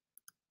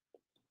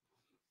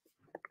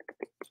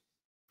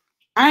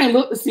 I ain't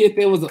looked to see if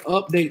there was an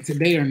update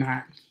today or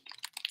not.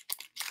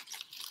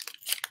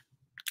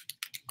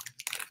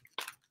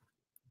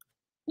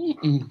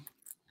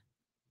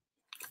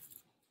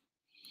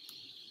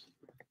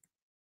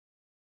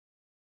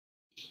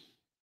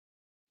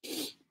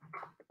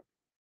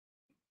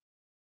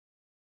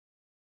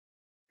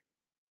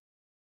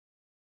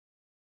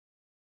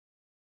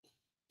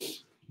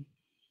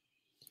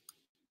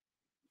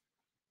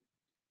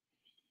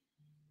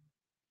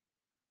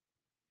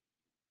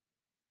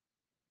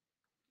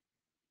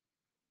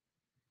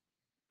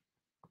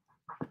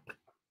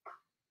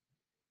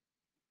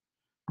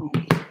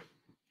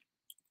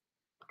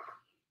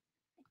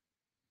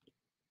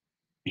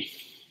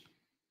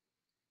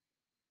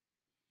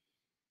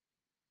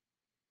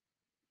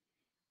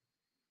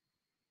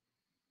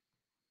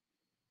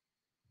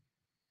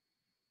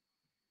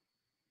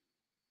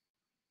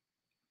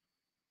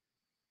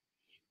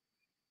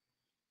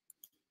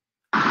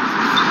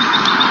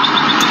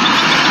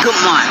 Good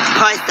morning.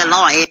 Praise the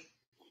Lord.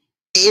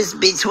 It's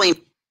between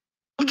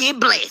get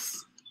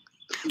blessed.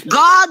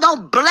 God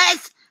don't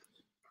bless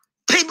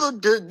people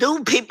to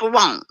do people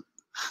wrong.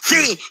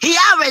 See, he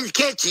always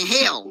catching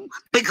hell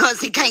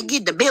because he can't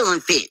get the billing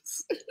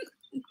fits.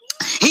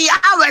 He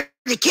already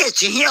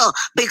catching hell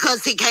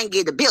because he can't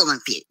get the billing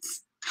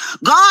fits.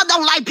 God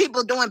don't like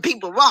people doing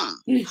people wrong.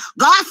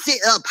 God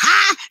sit up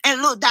high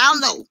and look down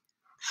low.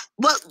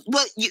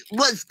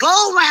 what's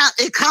go around,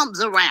 it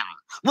comes around.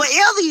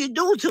 Whatever you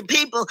do to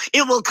people,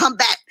 it will come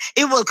back.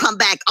 It will come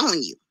back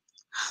on you.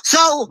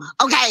 So,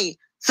 okay.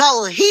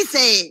 So he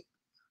said,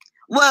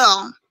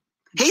 well,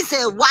 he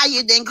said, why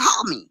you didn't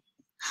call me?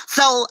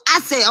 So I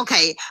said,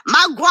 okay,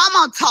 my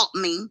grandma taught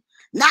me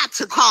not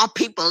to call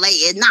people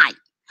late at night.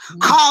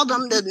 Call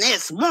them the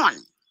next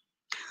morning.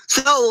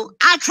 So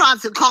I tried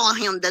to call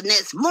him the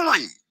next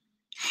morning.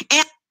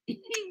 And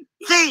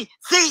see,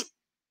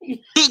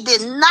 he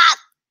did not.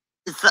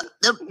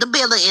 The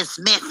building is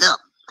messed up.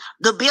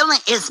 The building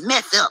is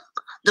messed up.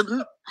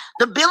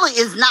 The building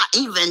is not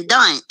even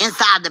done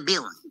inside the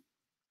building.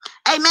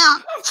 Amen.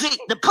 See,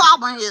 the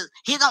problem is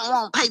he don't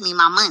want to pay me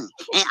my money.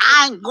 And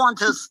I'm going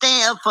to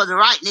stand for the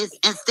rightness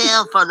and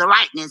stand for the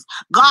rightness.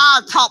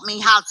 God taught me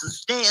how to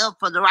stand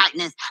for the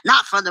rightness,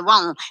 not for the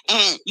wrong.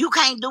 And you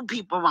can't do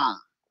people wrong.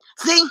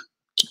 See?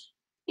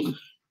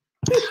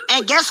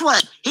 And guess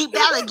what? He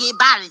better get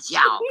by this,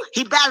 y'all.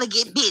 He better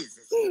get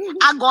business.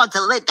 I'm going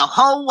to let the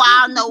whole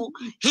world know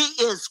he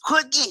is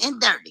crooked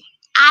and dirty.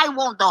 I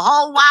want the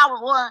whole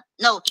world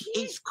to know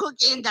he's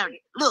crooked and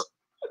dirty. Look,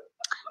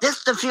 this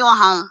is the fuel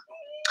home.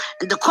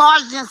 And the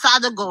car's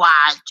inside the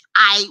garage.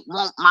 I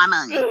want my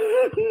money.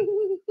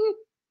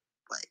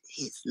 But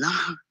it's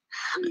not.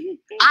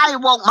 I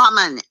want my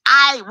money.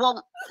 I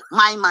want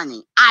my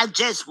money. I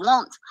just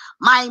want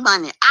my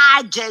money.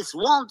 I just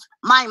want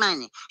my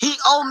money. He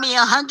owed me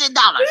 $100.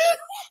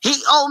 He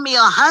owed me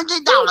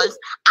 $100.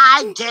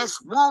 I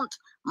just want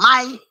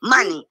my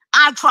money.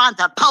 I trying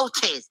to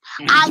protest.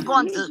 I'm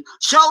going to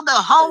show the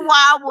whole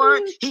wide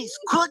world he's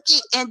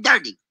crooked and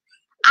dirty.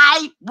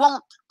 I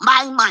want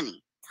my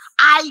money.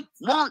 I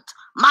want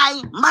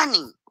my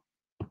money.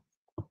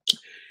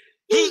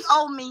 He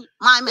owed me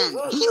my money.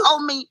 He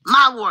owed me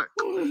my work.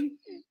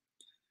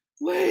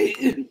 Wait.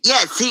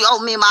 Yes, he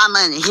owed me my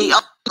money. He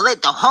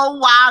let the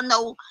whole world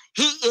know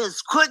he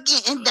is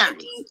crooked and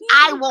dirty.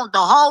 I want the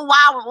whole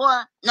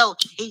world to know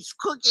he's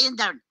crooked and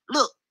dirty.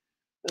 Look,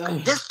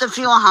 this is the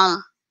fuel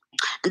home.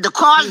 And the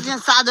car's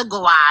inside the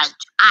garage.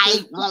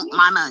 I want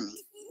my money.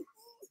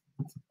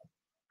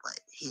 But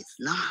it's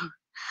not.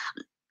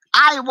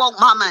 I want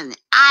my money.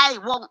 I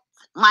want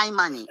my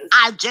money.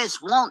 I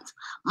just want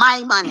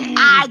my money.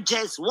 I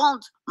just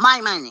want my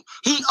money.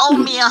 He owed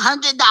me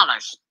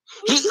 $100.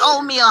 He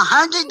owed me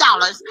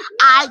 $100.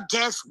 I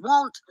just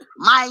want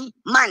my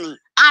money.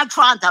 I'm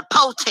trying to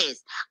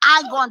protest.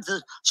 I'm going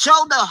to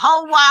show the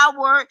whole wide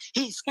world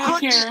he's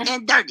crooked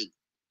and dirty.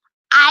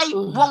 I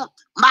want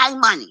my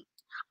money.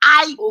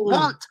 I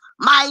want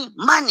my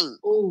money.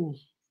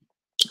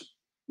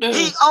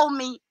 He owed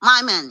me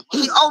my money.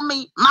 He owed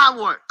me my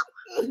work.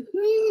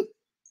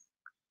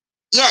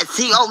 Yes,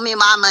 he owed me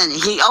my money.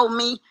 He owed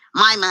me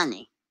my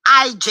money.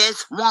 I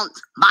just want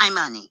my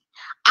money.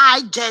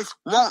 I just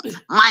want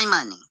my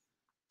money.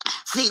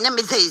 See, let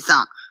me tell you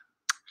something.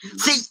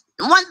 See,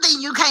 one thing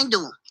you can't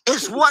do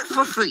is work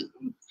for free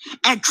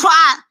and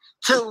try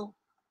to.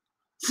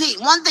 See,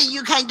 one thing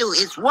you can't do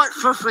is work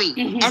for free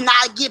and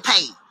not get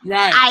paid.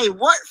 Right. I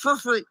work for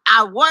free.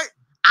 I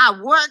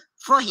work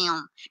for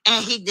him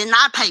and he did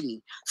not pay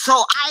me.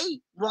 So I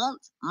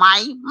want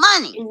my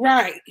money.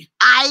 Right.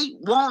 I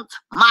want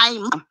my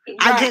money. Right.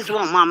 I just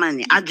want my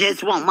money. I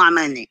just want my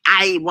money.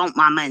 I want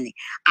my money.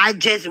 I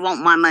just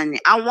want my money.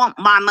 I want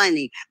my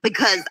money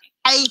because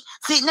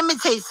see, let me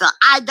tell you something.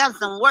 I done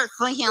some work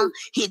for him.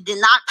 He did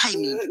not pay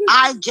me.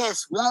 I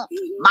just want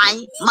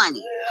my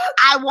money.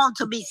 I want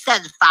to be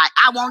satisfied.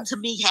 I want to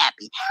be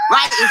happy.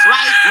 Right is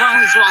right,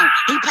 wrong is wrong.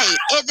 He paid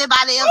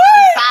everybody else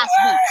besides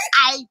me.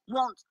 I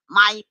want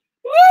my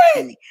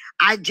money.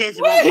 I just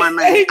want my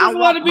money. I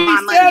want to be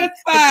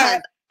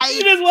satisfied.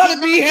 You just want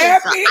to be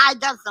happy. I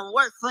done some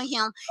work for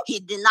him. He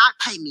did not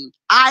pay me.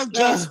 I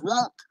just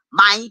want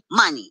my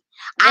money.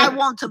 I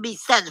want to be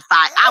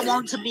satisfied. I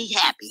want to be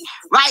happy.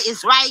 Right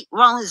is right,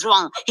 wrong is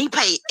wrong. He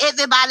paid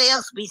everybody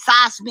else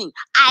besides me.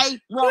 I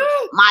want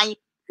my.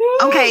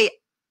 Okay,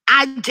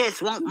 I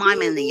just want my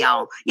money,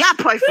 y'all. Y'all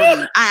pray for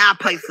me. I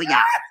pray for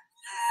y'all.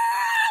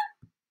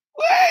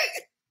 Wait,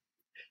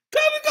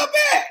 Kobe, come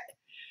back.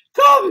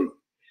 Kobe,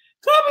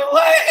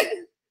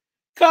 wait.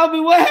 Kobe,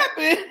 what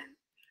happened?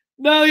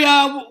 No,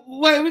 y'all.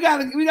 Wait, we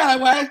gotta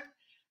watch.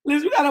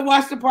 Listen, we gotta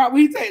watch the part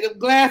where he take the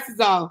glasses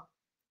off.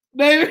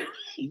 Baby,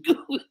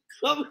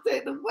 Kobe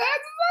take the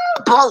glasses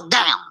off. Broke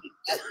down.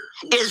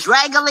 It's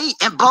regularly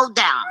and broke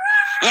down.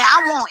 And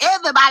I want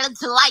everybody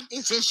to like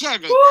this and share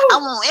this. I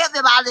want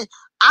everybody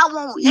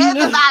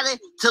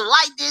to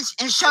like this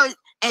and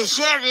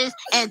share this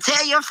and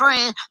tell your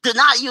friends to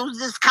not use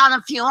this kind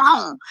of fuel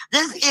home.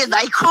 This is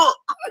a crook.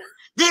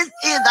 This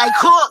is a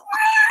crook.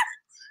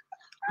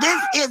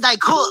 This is a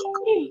crook.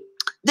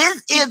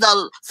 This is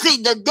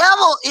the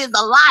devil is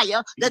a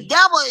liar. The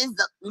devil is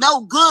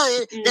no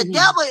good. The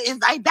devil is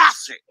a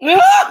bastard.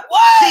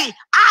 See,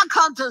 I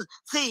come to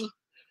see.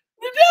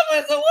 The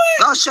devil is a what?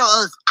 Go show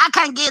us. I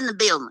can't get in the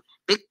building.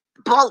 It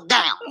broke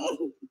down.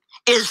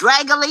 It's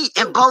regularly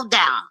and broke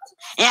down.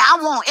 And I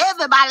want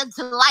everybody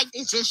to like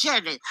this and share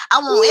this. I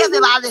want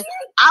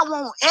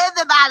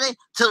everybody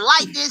to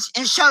like this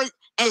and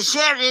and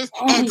share this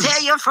and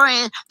tell your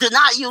friends do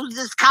not use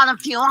this kind of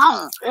funeral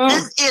home.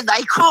 This is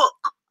a crook.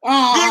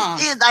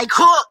 This is a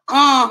crook.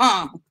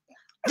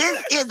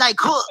 This is a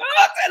crook.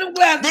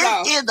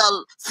 This is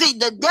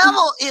the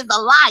devil is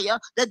a liar.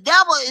 The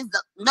devil is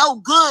no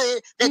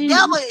good. The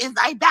devil is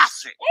a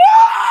bastard.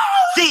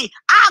 See,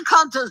 I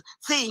come to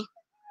see.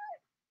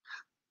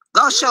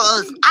 Go show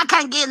us. I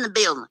can't get in the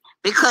building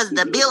because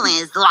the building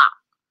is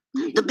locked.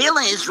 The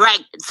building is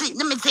right. See,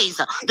 let me tell you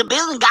something. The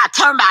building got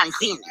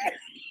termites in it.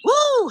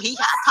 Woo, he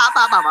got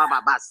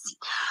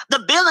the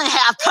building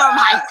have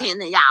termites in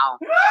it, y'all.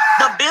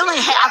 The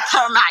building have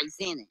termites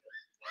in it.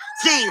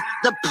 See,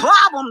 the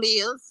problem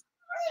is,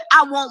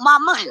 I want my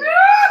money.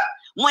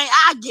 When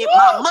I get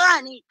my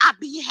money, I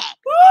be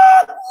happy.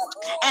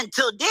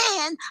 Until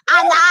then,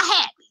 I'm not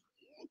happy.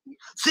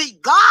 See,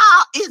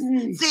 God is,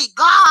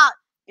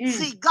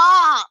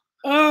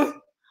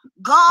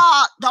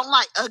 God don't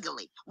like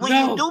ugly. When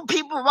you do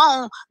people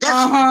wrong,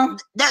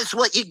 that's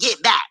what you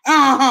get back.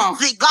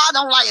 See, God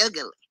don't like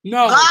ugly.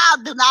 No.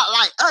 God do not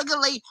like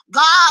ugly.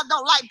 God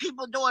don't like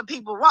people doing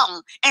people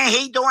wrong, and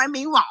he doing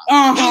me wrong.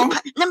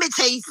 Let me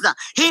tell you something.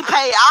 He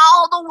pay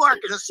all the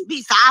workers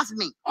besides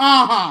me.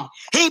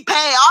 He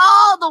pay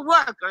all the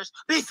workers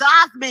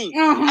besides me.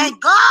 And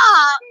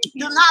God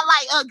do not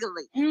like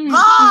ugly.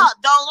 God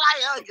don't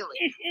like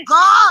ugly.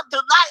 God do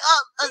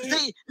not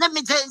see. Let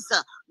me tell you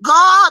something.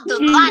 God do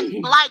not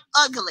like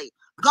ugly.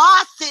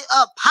 God sit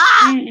up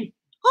high.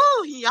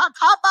 Ooh, he on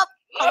top of.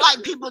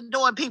 Like people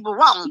doing people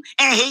wrong,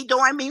 and he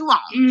doing me wrong.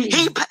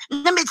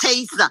 Let me tell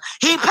you something.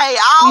 He pay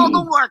all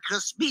the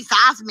workers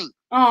besides me.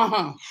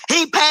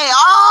 He pay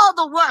all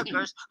the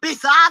workers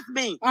besides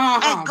me.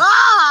 And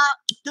God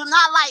do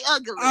not like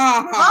ugly.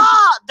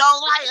 God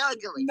don't like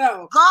ugly.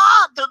 No.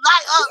 God do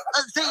like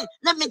see.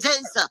 Let me tell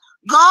you something.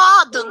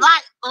 God do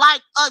not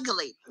like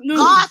ugly.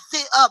 God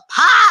sit up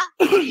high.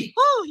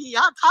 Ooh, he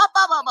on top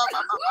of.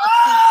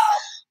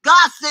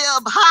 God sit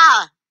up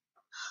high.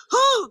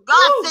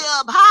 God sit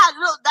up high,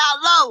 look down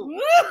low.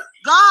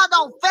 God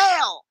don't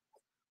fail.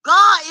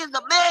 God is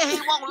a man, he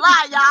won't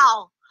lie,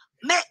 y'all.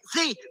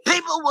 See,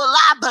 people will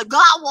lie, but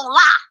God won't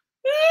lie.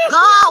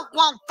 God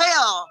won't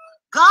fail.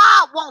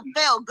 God won't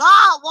fail.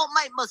 God won't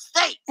make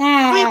mistakes.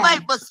 We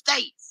make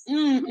mistakes.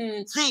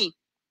 See,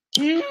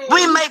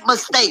 we make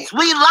mistakes.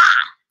 We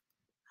lie.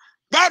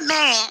 That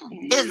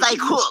man is a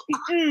crook.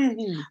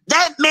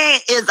 That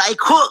man is a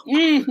crook.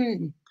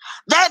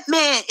 That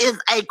man is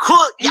a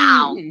crook,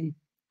 y'all.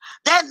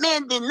 That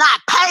man did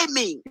not pay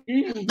me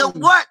the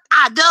work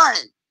I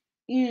done.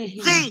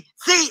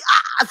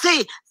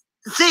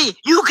 See,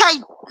 you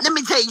can't, let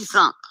me tell you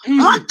something.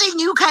 One thing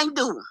you can't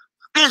do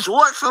is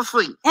work for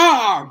free.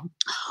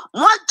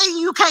 One thing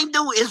you can't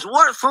do is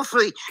work for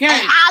free.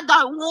 And I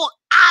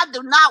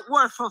do not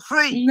work for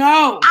free.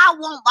 No. I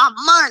want my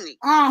money.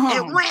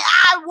 And when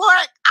I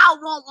work, I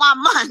want my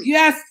money.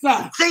 Yes,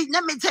 sir. See,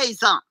 let me tell you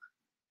something.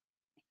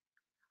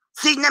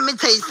 See,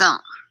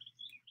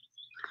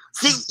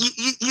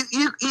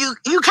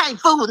 you can't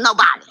fool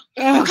nobody.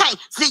 You can't.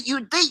 See,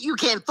 you think you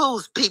can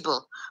fool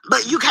people,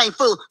 but you can't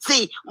fool.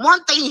 See,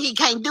 one thing he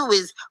can't do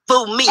is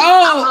fool me.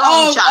 Y'all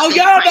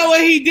know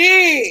what he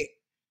did.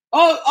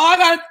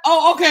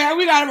 Okay,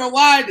 we gotta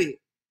rewind it.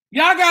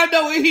 Y'all gotta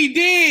know what he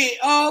did.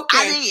 Okay.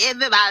 I need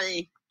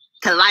everybody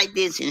to like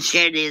this and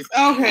share this.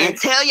 Okay. And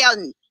tell your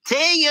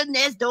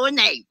next door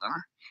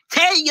neighbor,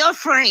 tell your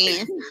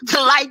friends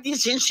to like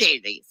this and share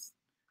this.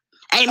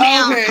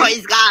 Amen. Okay.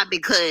 Praise God,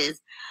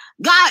 because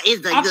God is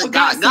a good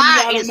God.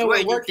 God is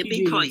worthy to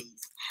be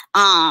praised.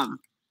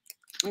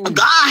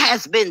 God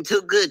has been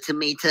too good to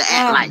me to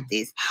act like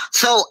this.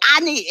 So I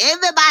need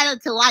everybody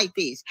to like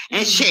this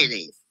and share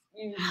this.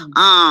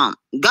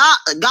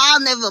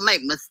 God never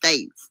make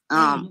mistakes.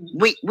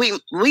 We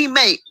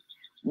make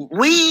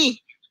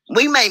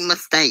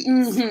mistakes.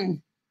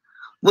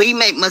 We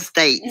make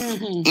mistakes,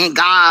 and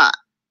God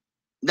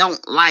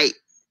don't like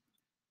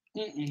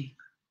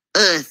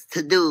us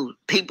to do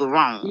people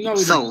wrong. No,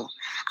 so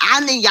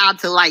I need y'all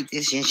to like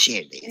this and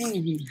share this.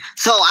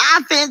 So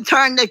I've been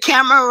turn the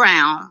camera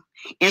around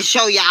and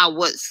show y'all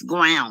what's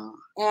going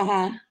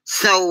on.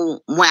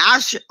 So when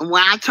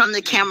I turn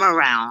the camera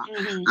around,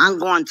 I'm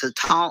going to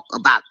talk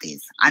about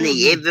this. I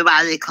need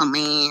everybody to come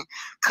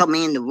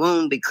in the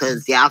room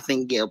because y'all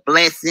can get a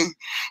blessing.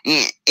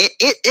 And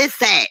it's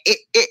sad.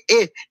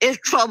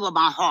 It's trouble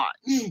my heart.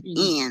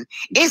 And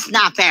it's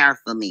not fair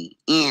for me.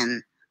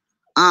 And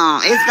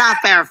it's not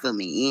fair for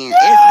me, and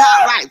it's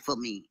not right for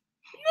me.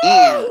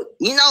 And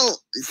you know,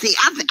 see,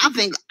 I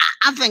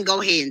think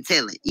go ahead and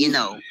tell it. You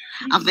know,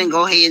 I think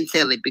go ahead and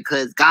tell it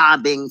because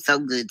God being so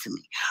good to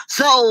me.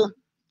 So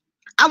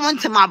I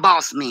went to my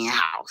boss man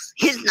house.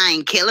 His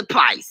name Kelly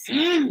Price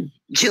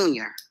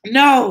Jr.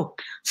 No.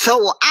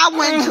 So I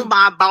went to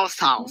my boss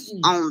house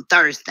on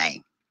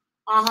Thursday.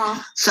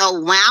 So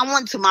when I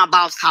went to my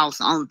boss house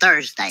on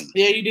Thursday,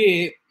 yeah, you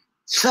did.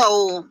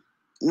 So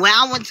when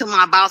I went to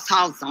my boss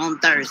house on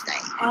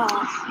Thursday,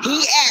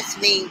 he asked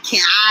me,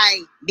 can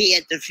I be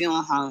at the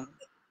funeral home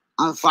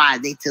on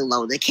Friday to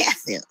load the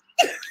cassette?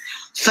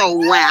 So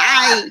when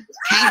I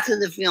came to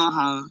the funeral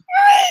home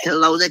to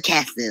load the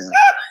casket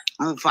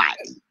on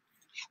Friday,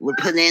 we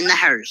put it in the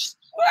hearse,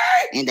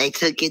 and they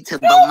took it to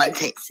Beaumont,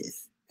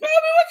 Texas. Tell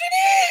me what you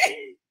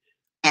did.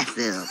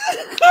 Casket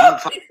on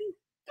Friday.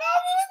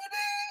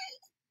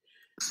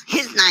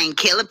 His name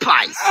Kelly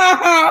Price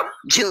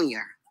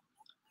Jr.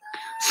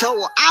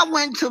 So I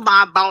went to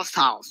my boss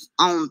house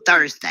on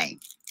Thursday.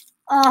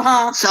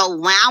 So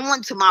when I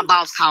went to my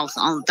boss house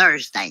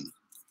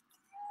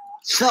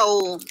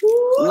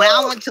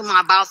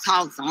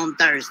on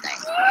Thursday,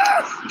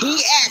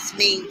 he asked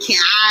me, can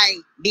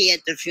I be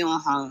at the funeral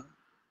home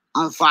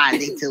on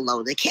Friday to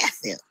load the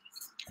casket?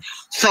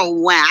 So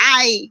when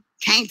I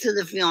came to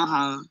the funeral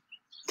home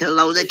to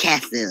load the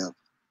casket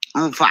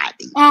on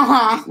Friday,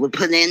 we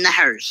put it in the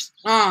hearse,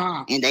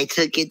 and they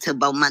took it to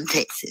Beaumont,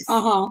 Texas.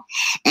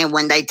 And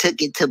when they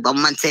took it to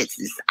Beaumont,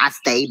 Texas, I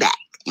stayed back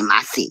in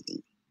my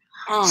city.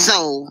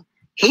 So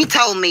he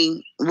told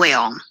me,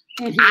 well,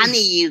 I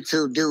need you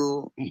to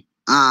do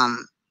a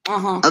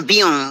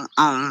viewing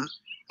on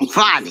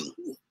Friday.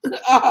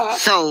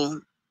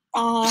 So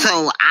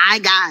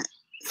I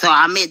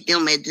met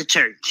them at the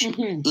church,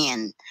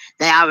 and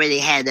they already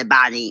had the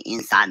body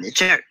inside the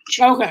church.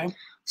 Okay.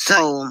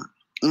 So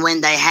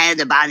when they had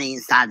the body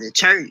inside the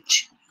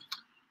church,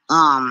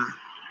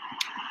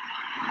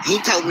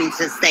 he told me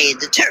to stay at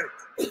the church.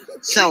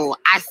 So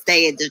I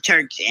stayed at the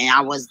church, and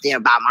I was there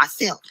by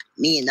myself,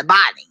 me and the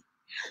body.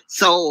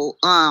 So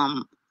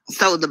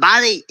the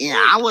body, and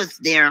I was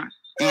there, and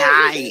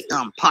I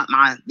parked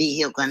my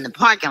vehicle in the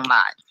parking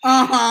lot.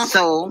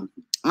 So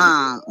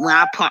when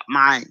I parked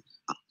my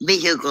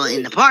vehicle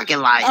in the parking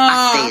lot,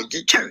 I stayed at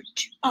the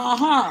church.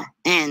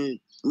 And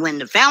when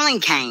the family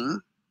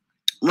came,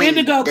 when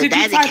Indigo, the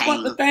daddy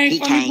came, he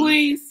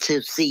came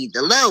to see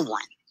the loved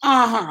one.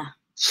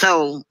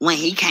 So when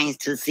he came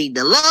to see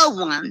the loved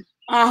one,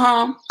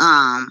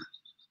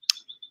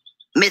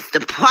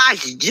 Mr.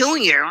 Price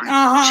Jr.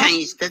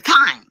 changed the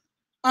time.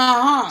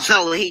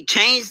 So he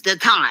changed the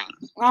time.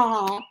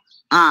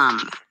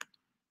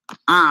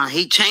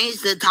 He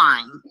changed the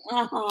time.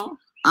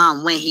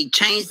 When he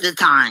changed the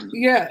time,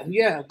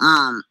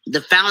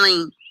 the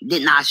family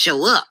did not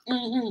show up.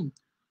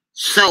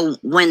 So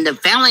when the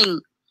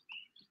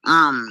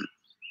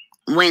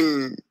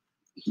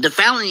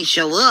family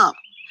showed up,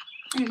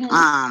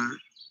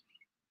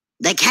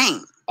 they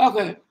came.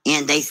 Okay.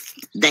 And they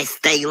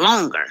stayed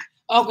longer.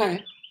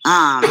 Okay.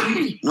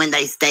 When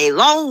they stayed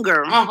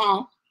longer,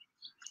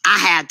 I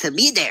had to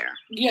be there.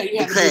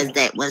 Yeah, because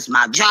that was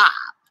my job.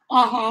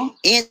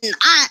 And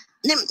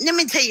let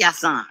me tell y'all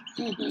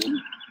something.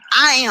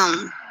 I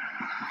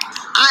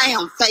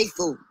am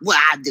faithful what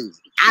I do.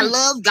 I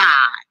love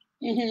God.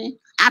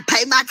 I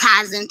pay my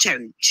tithes in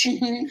church.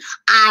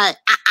 I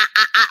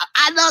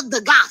love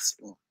the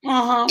gospel.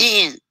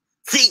 And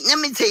see, let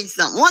me tell you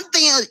something. One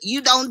thing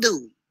you don't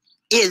do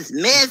is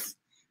mess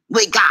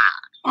with God.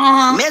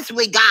 Mess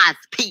with God's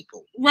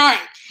people.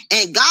 Right.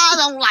 And God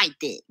don't like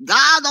that.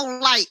 God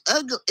don't like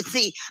ugly.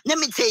 See, let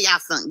me tell y'all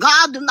something.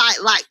 God do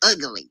not like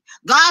ugly.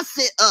 God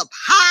sit up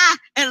high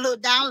and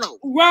look down low.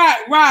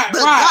 Right.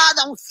 But God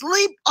don't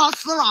sleep or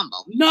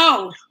slumber.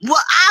 No.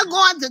 What I'm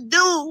going to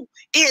do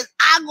is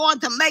I'm going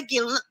to make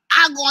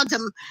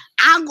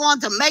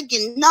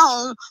it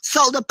known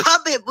so the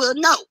public will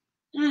know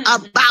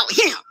about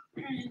him.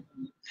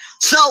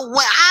 So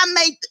when I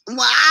make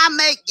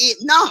it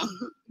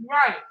known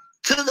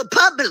to the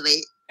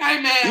public,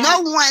 amen,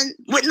 no one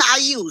would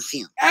not use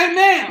him.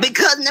 Amen.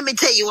 Because let me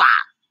tell you why.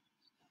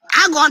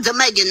 I'm going to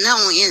make it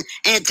known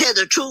and tell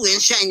the truth and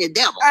shame the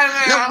devil.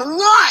 Amen. Number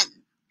one,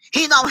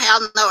 he don't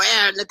have no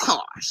air in the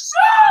cars.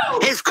 No.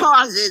 His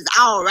cars is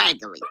all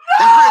raggedy. The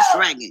hearse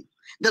raggedy.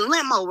 The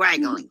limo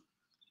raggedy.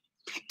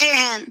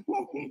 And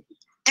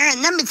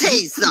let me tell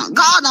you something.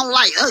 God don't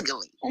like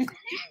ugly.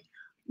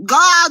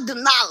 God do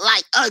not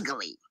like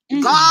ugly.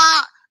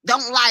 God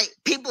don't like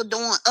people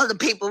doing other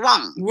people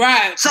wrong.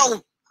 Right.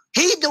 So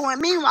he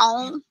doing me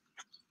wrong.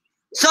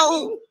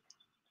 So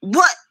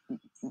what?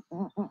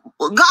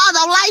 God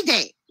don't like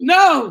that.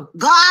 No.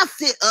 God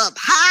sit up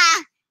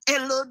high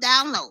and look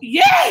down low.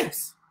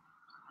 Yes.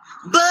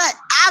 But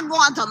I'm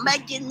going to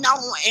make it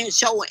known and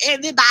show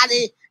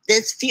everybody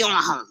this funeral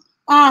home.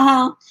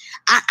 I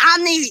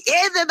need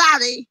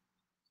everybody.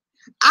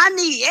 I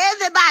need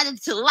everybody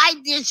to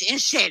like this and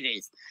share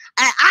this.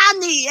 And I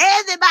need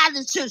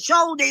everybody to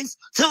show this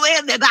to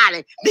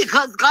everybody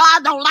because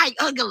God don't like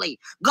ugly.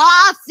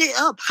 God sit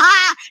up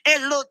high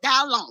and look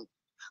down low.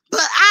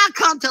 But I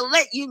come to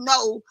let you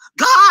know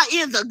God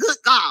is a good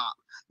God.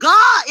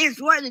 God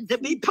is worthy to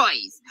be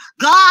praised.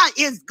 God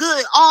is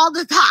good all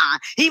the time.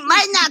 He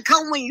may not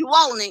come when you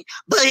want it,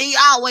 but he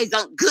always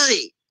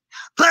good.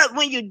 But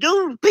when you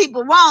do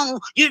people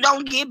wrong, you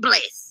don't get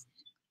blessed.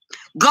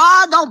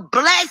 God don't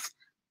bless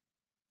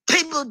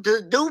people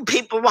to do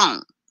people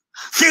wrong.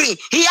 See,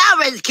 he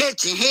already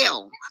catching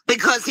hell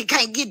because he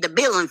can't get the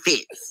billing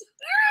fits.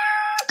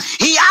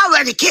 He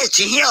already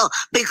catching hell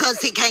because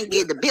he can't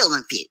get the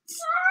billing fits.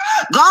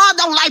 God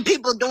don't like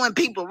people doing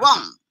people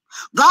wrong.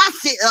 God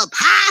sit up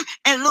high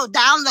and look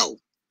down low.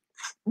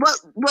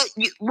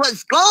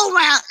 what's go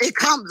around, it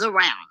comes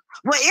around.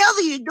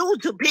 Whatever you do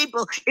to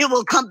people, it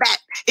will come back.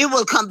 It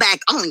will come back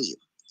on you.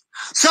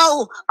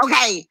 So,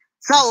 okay.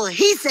 So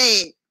he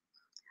said,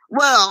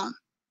 well,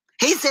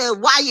 he said,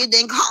 why you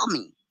didn't call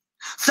me?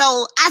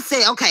 So I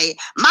said, okay,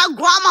 my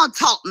grandma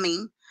taught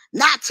me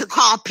not to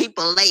call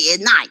people late at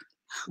night.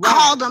 Right.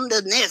 Call them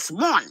the next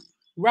morning.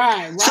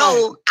 Right.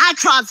 So I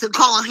tried to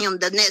call him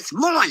the next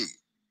morning.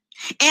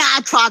 And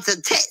I tried to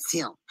text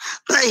him,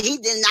 but he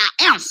did not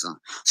answer.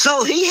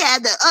 So he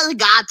had the other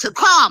guy to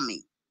call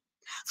me.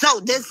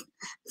 So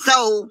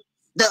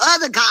the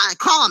other guy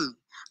called me.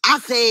 I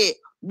said,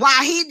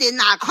 why he did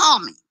not call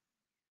me?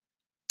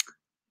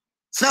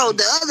 So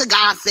the other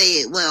guy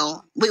said,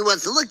 well, we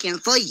was looking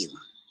for you.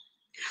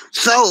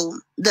 So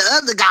the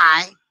other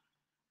guy,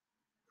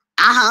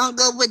 I hung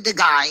up with the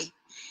guy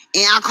and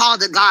I called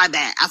the guy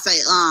back. I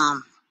said,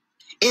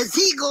 is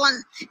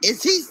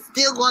he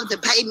still going to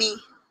pay me?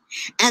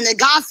 And the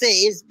guy said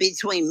it's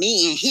between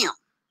me and him.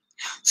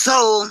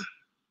 So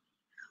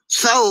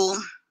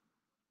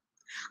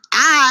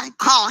I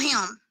call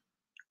him.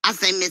 I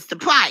say, Mr.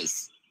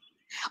 Price,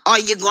 are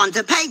you going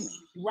to pay me?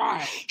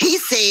 Right. He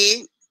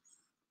said,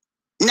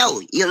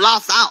 no, you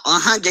lost out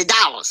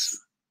 $100.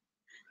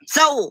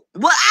 So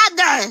what I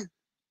done,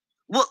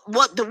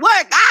 what the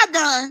work I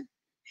done,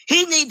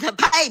 he need to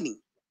pay me.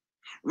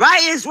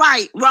 Right is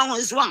right, wrong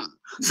is wrong.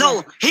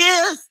 So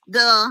here's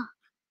the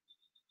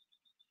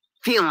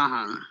funeral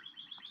home.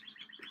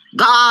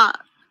 God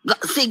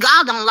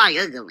don't like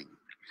ugly.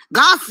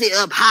 God sit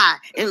up high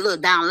and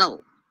look down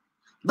low.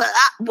 But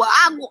what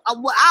I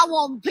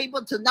want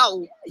people to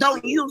know,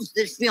 don't use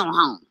this funeral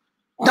home.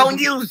 Don't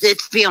use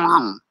this funeral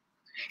home.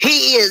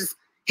 He is,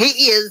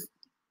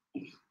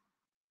 don't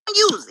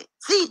use it.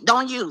 See,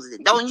 don't use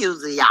it. Don't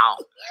use it, y'all.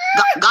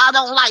 God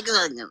don't like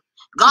ugly.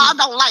 God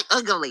don't like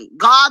ugly.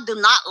 God do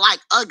not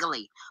like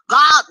ugly.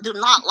 God do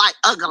not like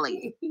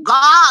ugly.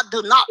 God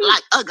do not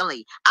like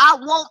ugly. I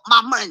want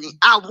my money.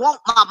 I want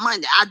my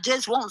money. I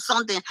just want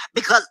something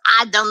because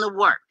I done the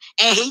work.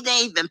 And he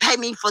didn't even pay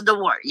me for the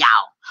work,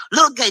 y'all.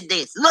 Look at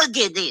this. Look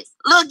at this.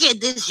 Look at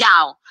this,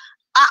 y'all.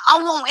 I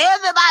want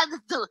everybody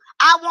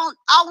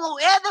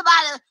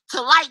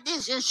to like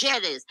this and share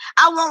this.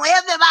 I want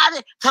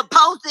everybody to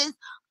post this.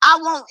 I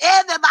want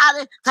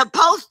everybody to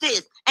post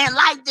this and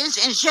like this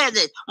and share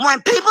this. When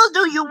people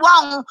do you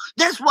wrong,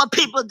 this is what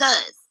people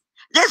does.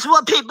 This is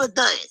what people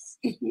does.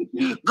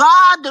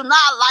 God do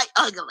not like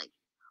ugly.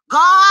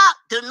 God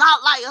do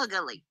not like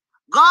ugly.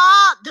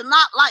 God do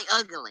not like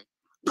ugly.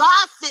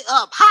 God sit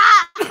up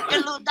high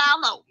and look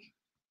down low.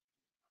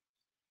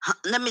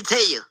 Let me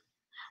tell you.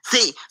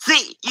 See,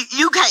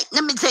 you can't,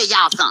 let me tell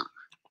y'all something.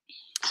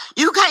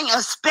 You can't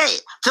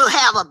expect to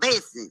have a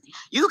business.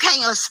 You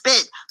can't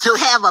expect to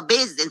have a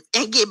business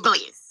and get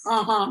blessed.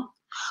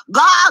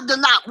 God do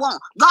not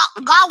want,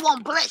 God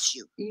won't bless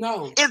you.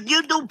 No. If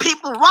you do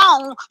people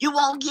wrong, you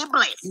won't get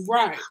blessed.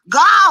 Right.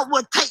 God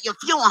will take your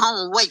funeral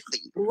home away from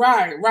you.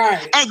 Right.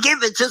 And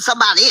give it to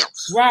somebody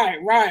else. Right.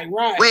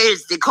 Where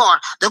is the car?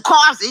 The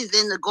cars is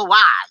in the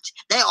garage.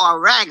 They are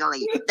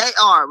raggedy.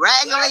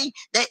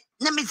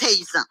 Let me tell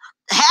you something.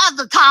 Half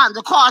the time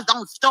the cars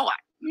don't start.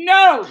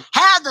 No.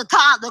 Half the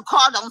time the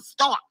car don't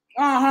start.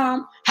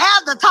 Half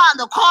the time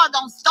the car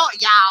don't start,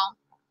 y'all.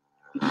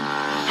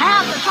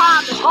 Half the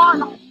time the car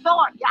don't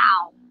start,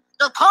 y'all.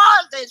 The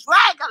cars is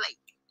raggedy.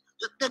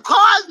 The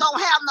cars don't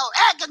have no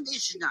air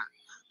conditioner.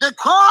 The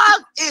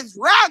car is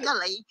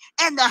raggedy,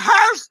 and the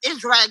hearse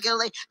is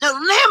raggedy. The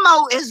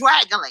limo is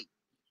raggedy.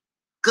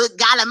 Good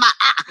God in my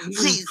eye.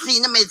 See,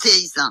 let me tell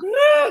you something.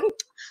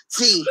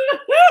 See,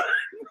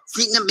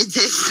 let me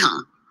tell you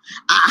something.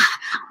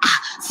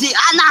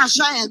 I'm not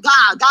shaming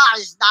God. God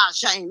is not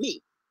shaming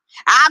me.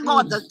 I'm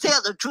going to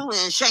tell the truth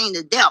and shame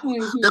the devil.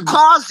 The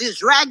cause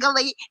is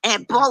raggedy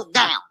and broke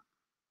down.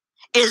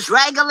 It's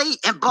raggedy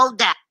and broke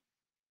down.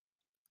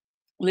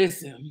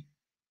 Listen,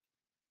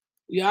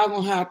 y'all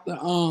gonna have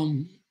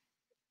to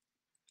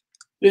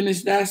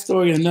finish that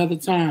story another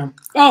time.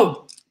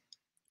 Oh,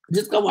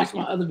 just go watch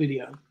my other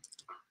video.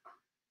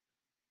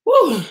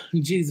 Woo,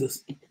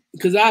 Jesus,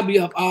 because I'll be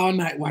up all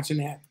night watching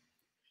that.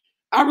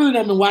 I really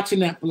have been watching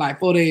that for like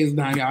 4 days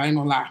now, y'all. I ain't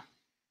gonna lie.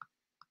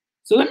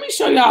 So let me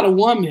show y'all the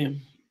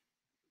woman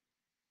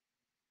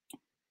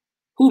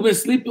who been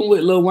sleeping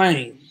with Lil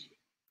Wayne.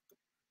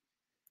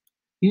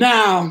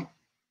 Now,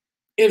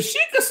 if she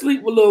could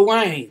sleep with Lil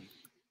Wayne,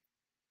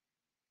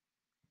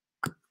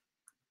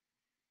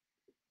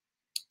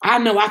 I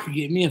know I could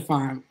get me a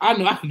fine. I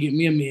know I could get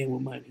me a man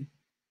with money.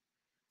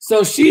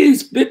 So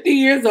she's 50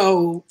 years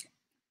old,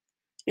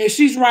 and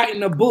she's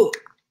writing a book.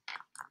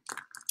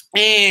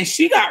 And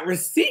she got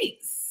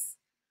receipts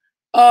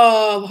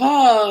of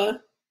her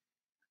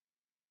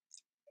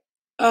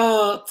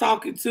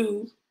talking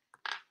to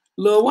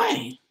Lil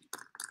Wayne.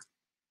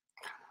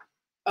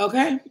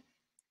 Okay?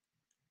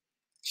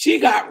 She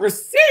got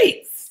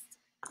receipts,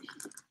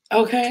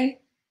 okay,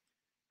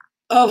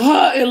 of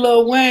her and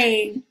Lil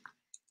Wayne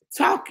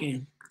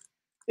talking.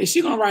 And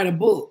she gonna write a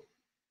book.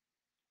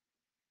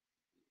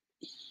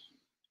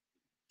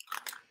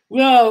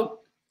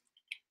 Well,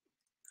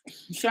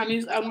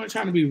 Shanice, I'm not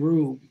trying to be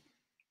rude.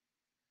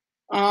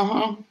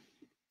 Uh-huh.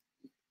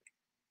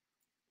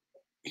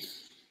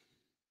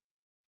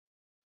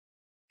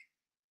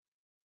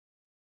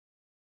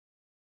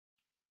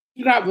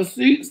 You got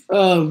receipts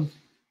of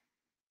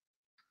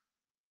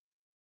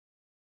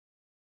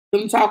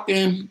them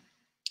talking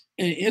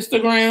in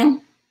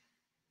Instagram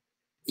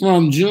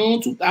from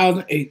June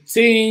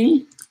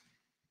 2018.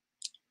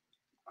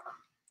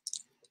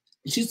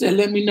 She said,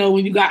 let me know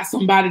when you got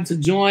somebody to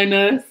join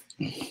us.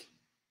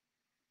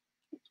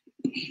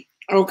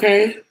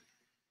 Okay.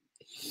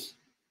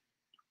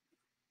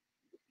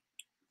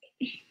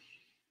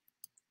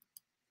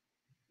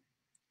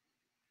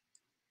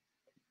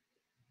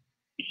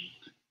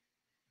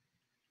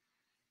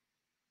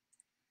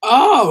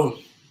 Oh.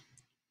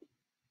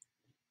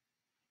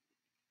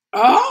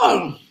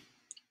 Oh.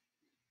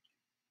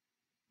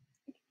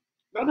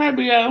 Okay,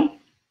 BL.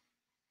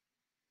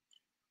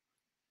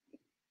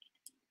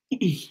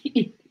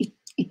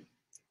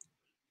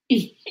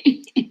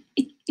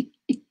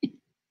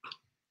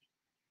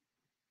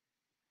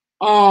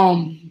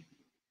 Well,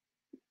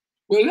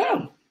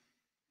 yeah.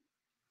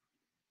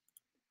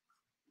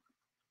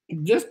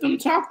 Just them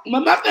talk.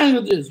 But my thing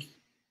is this.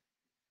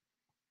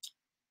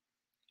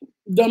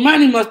 The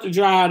money must have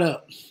dried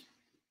up.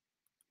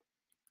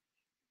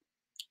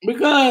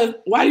 Because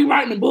why are you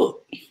writing a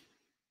book?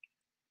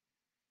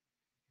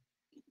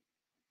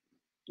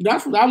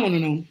 That's what I want to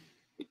know.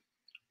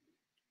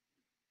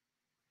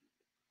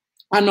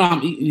 I know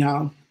I'm eating,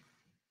 y'all.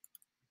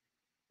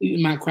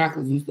 Eating my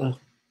crackers and stuff.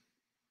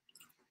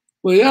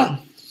 Well, yeah.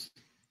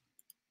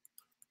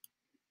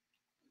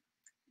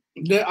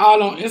 They're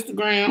all on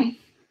Instagram.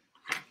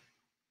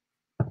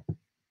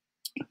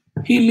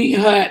 He meeting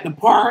her at the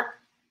park.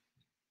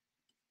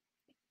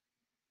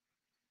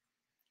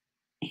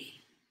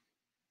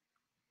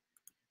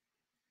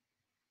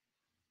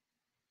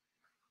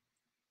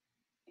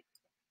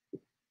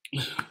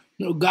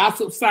 No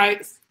gossip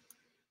sites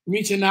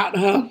reaching out to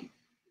her.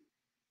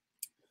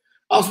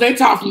 Oh, so they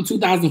talked from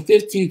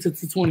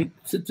 2015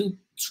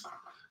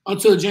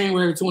 until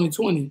January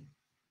 2020.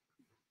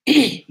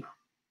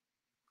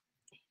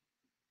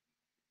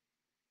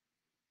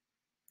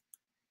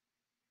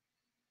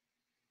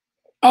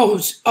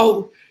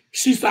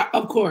 She's like,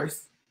 of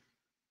course.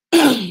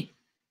 Of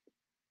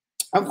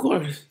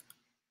course.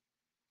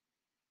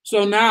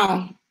 So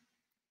now,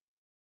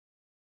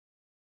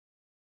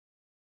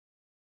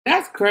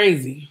 that's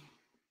crazy.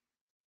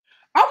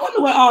 I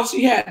wonder what all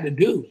she had to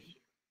do.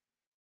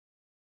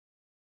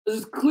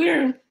 It's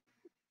clear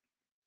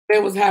they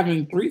was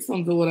having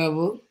threesomes or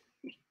whatever.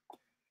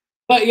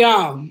 But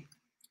y'all,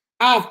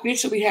 I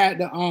officially had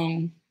to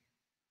hold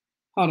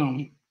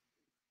on.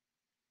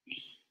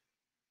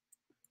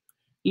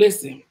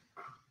 Listen,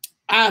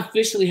 I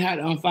officially had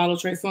to unfollow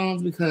Trey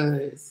Songz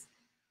because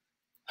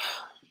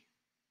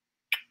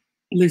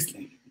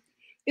listen,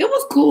 it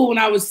was cool when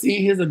I was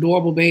seeing his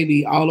adorable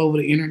baby all over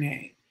the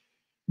internet.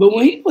 But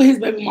when he put his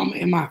baby mama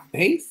in my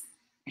face,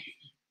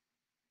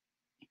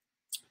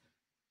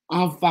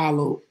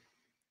 unfollowed.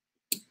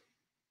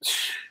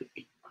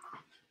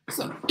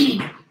 So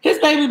his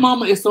baby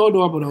mama is so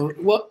adorable though.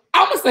 Well,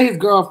 I'm gonna say his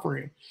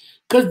girlfriend,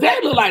 because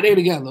they look like they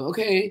together,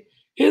 okay?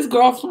 His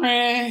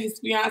girlfriend, his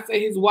fiance,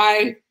 his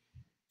wife,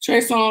 Trey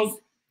Songz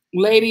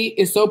lady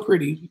is so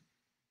pretty.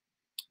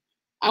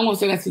 I won't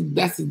say that's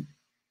a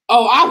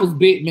oh, I was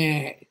big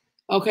mad.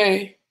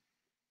 Okay.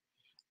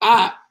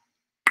 I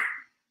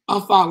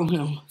unfollowed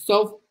him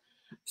so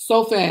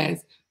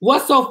fast.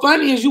 What's so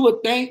funny is you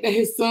would think that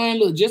his son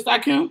looked just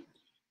like him.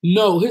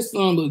 No, his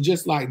son looked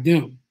just like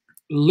them.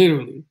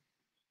 Literally.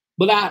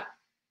 But I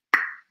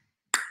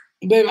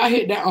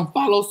hit that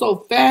unfollow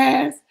so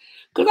fast.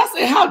 Because I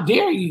said, how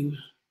dare you?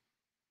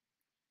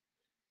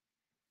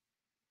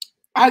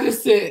 I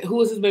just said,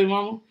 who is his baby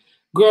mama?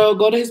 Girl,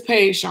 go to his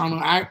page,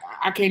 Shauna.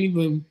 I can't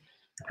even.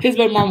 His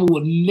baby mama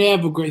would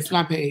never grace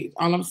my page.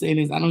 All I'm saying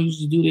is I don't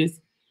usually do this.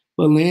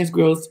 But Lance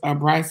Gross or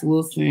Bryce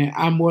Wilson,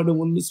 I'm more than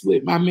willing to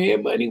split my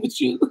man money with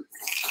you.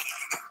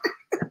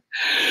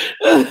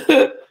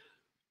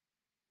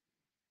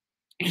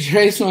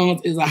 Trey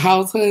Songz is a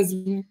house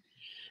husband.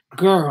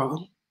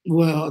 Girl,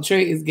 well,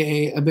 Trey is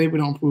gay. A baby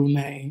don't prove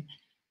name.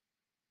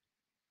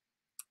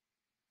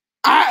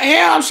 I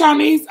am,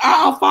 Shanice.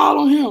 I'll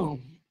follow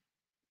him.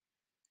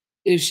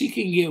 If she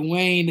can get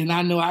Wayne, then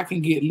I know I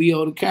can get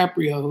Leo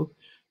DiCaprio.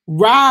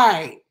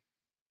 Right.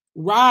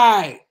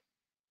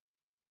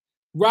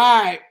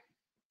 But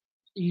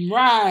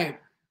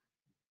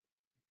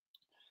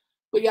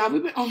y'all,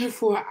 we've been on here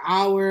for an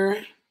hour.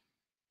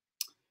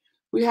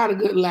 We had a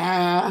good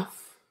laugh.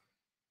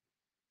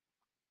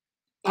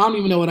 I don't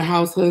even know what a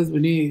house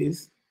husband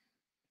is.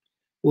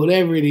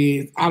 Whatever it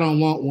is, I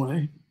don't want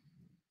one.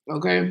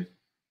 Okay?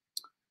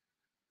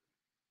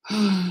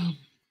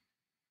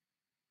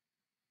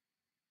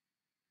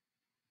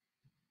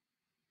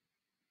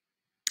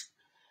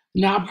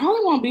 Now, I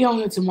probably won't be on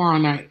here tomorrow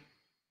night.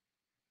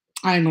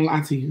 I ain't gonna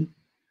lie to you.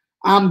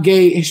 I'm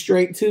gay and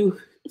straight too.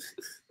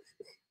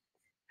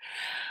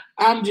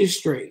 I'm just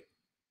straight.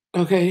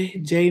 Okay,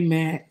 J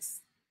Max.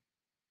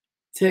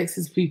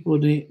 Texas people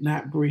did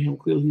not bring him.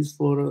 Clearly, he's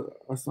Florida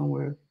or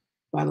somewhere.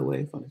 By the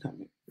way, funny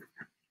comment.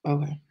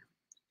 Okay.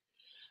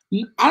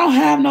 I don't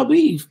have no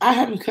beef. I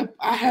haven't kept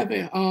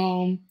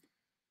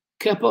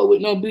up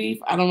with no beef.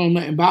 I don't know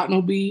nothing about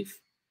no beef.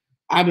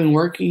 I've been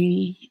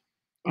working.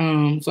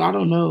 So I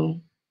don't know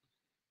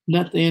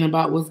nothing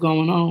about what's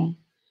going on.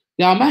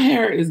 Y'all, my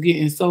hair is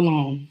getting so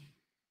long.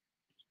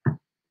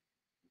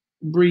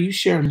 Bree, you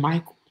share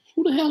Michael.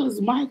 Who the hell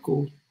is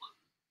Michael?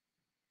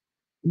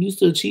 You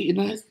still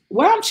cheating us?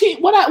 What I'm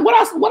cheating? What I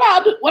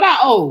do? What I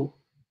owe?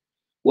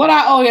 What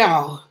I owe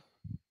y'all?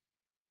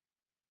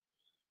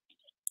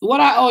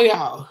 What I owe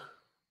y'all?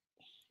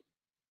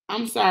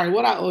 I'm sorry.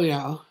 What I owe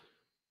y'all?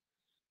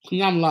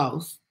 Cause I'm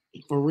lost.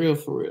 For real,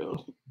 for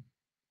real.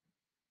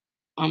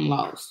 I'm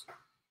lost.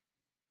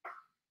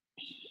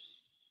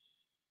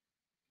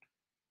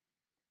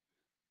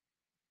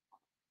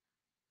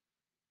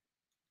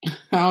 I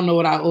don't know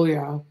what I owe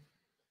y'all.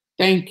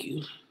 Thank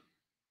you.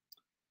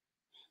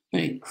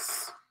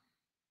 Thanks.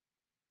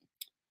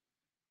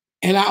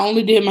 And I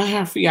only did my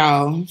hair for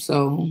y'all,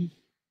 so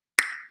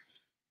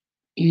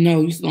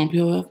no, you still on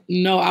POF?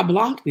 No, I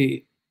blocked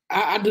it.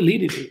 I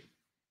deleted it.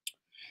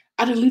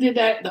 I deleted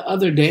that the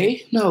other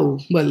day. No,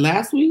 but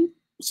last week,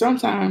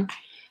 sometime,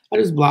 I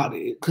just blocked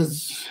it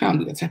because I don't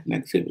do that type of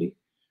activity.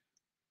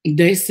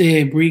 They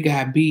said Bree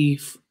got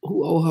beef.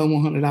 Who owe her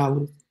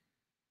 $100?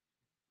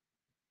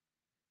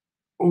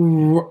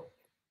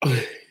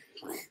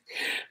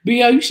 BL,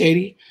 you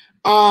shady.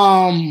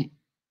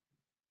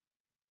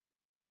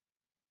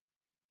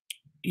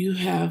 You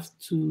have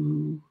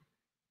to.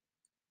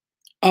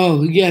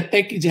 Oh yeah,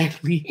 thank you,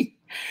 Jacqueline.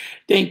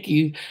 Thank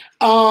you.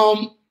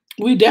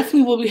 We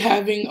definitely will be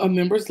having a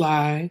members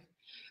live.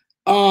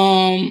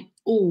 I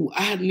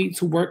need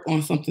to work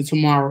on something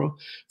tomorrow,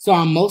 so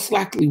I most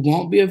likely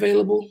won't be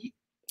available.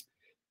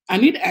 I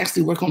need to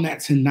actually work on that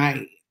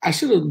tonight. I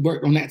should have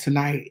worked on that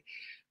tonight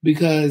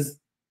because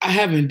I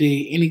haven't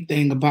did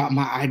anything about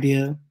my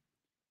idea.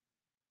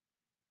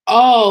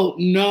 Oh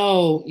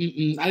no,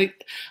 I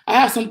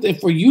have something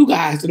for you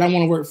guys that I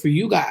want to work for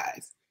you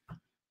guys.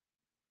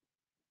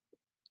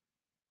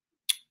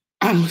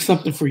 I have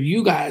something for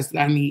you guys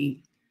that I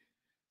need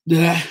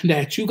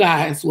that you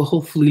guys will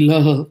hopefully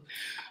love.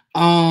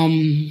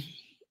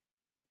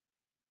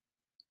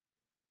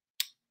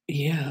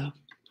 Yeah.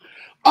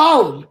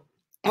 Oh,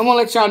 I want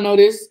to let y'all know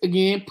this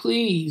again.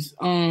 Please,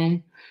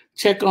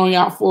 check on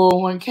y'all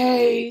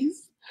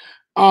 401ks.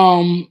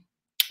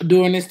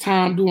 During this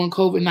time, during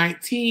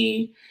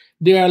COVID-19,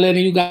 they are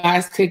letting you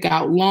guys take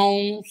out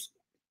loans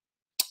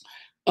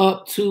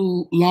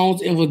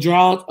and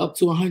withdrawals up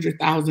to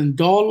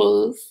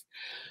 $100,000.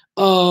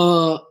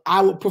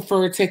 I would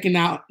prefer taking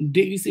out.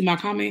 Did you see my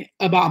comment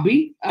about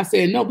beef? I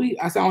said no beef.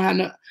 I said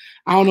I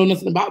don't know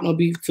nothing about no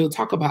beef to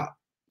talk about.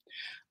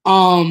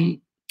 If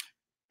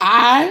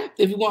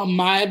you want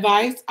my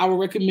advice, I would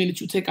recommend that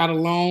you take out a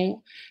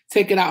loan,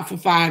 take it out for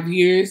 5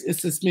 years, and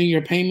suspend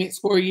your payments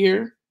for a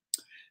year.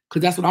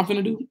 Because that's what I'm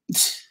gonna do.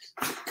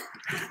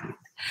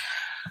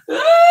 I'm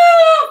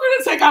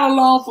gonna take out a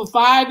loan for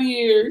 5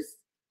 years.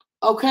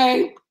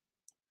 Okay.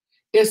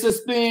 And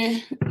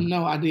suspend.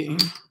 No, I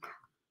didn't.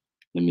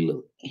 Let me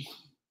look.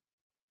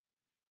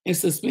 And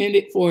suspend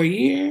it for a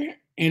year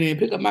and then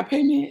pick up my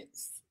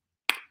payments.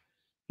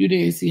 You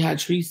didn't see how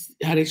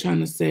they trying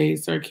to say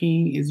Sir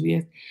King is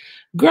VS.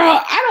 Girl,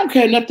 I don't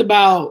care nothing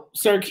about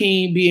Sir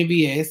King being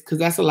VS because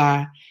that's a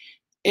lie.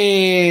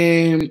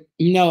 And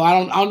no,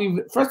 I don't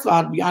even. First of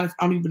all, to be honest,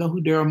 I don't even know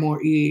who Daryl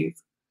Moore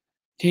is.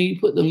 Can you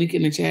put the link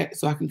in the chat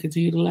so I can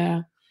continue to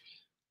laugh?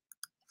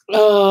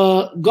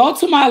 Go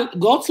to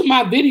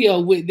my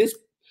video with this.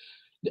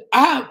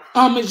 I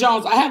have Ms.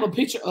 Jones. I have a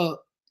picture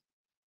up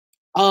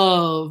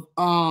of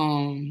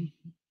I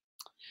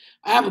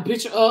have a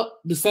picture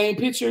up, the same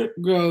picture.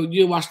 Girl,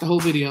 you'll watch the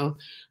whole video.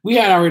 We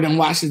had already done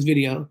watched this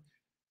video,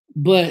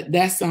 but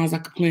that sounds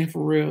like a plan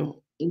for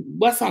real.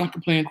 What sounds like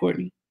a plan,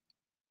 Courtney?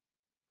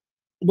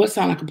 What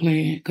sound like a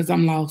plan? Because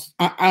I'm lost.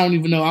 I don't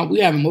even know.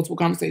 We're having multiple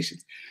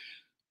conversations.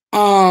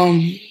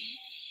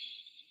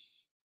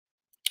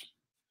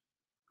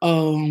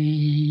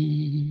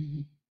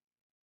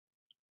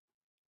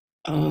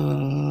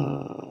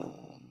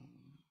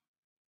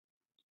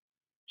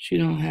 She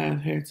don't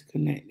have hair to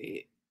connect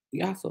it.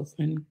 Y'all so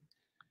funny.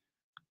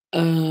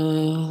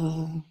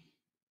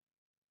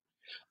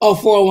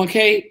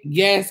 401k?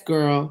 Yes,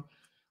 girl.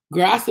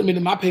 Girl, I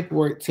submitted my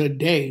paperwork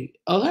today.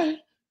 Okay.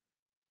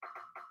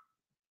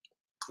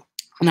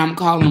 And I'm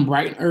calling them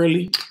bright and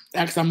early.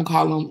 Actually, I'm going to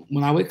call them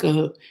when I wake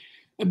up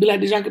and be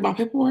like, did y'all get my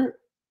paperwork?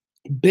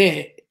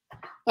 Bet.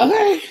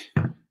 Okay.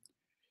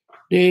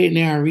 They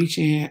now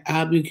reaching.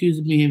 I'll be accused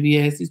of being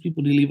VS. These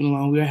people need to leave it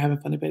alone. We are having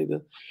fun at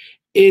Pettyville.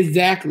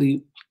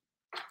 Exactly.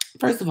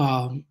 First of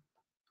all,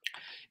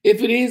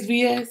 if it is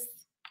VS,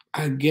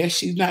 I guess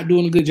she's not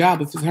doing a good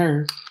job if it's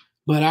her.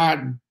 But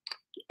I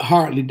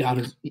hardly doubt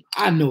it.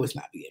 I know it's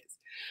not VS.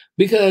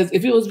 Because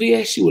if it was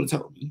VS, she would have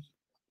told me.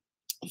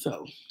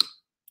 So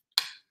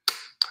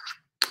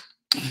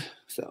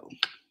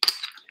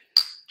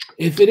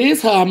If it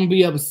is her, I'm gonna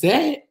be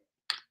upset.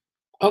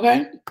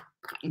 Okay,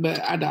 but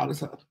I doubt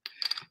it's her.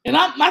 And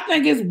my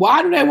thing is,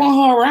 why do they want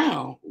her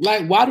around?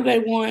 Like, why do they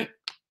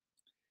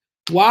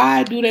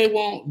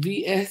want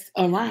VS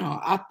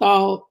around? I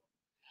thought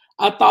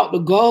the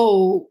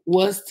goal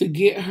was to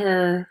get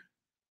her.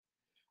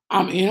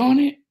 I'm in on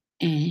it.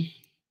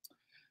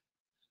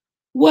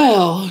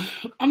 Well,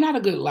 I'm not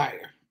a good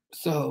liar,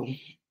 so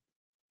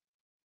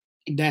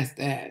that's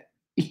that.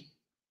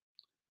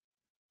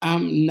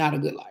 I'm not a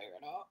good liar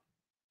at all.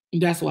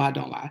 That's why I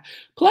don't lie.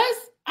 Plus,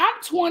 I'm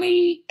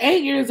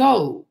 28 years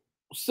old,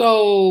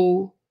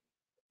 so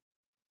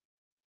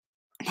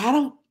I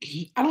don't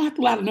have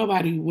to lie to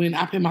nobody when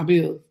I pay my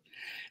bills.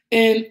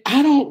 And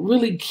I don't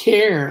really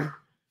care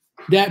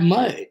that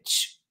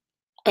much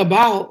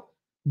about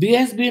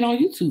VS being on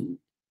YouTube.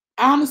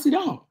 I honestly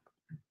don't.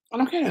 I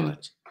don't care that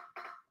much.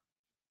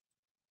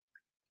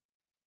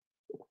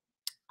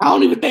 I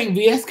don't even think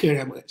VS care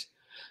that much.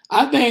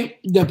 I think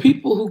the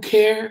people who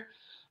care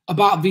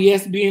about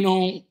VS being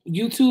on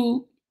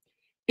YouTube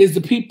is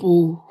the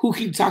people who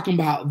keep talking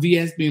about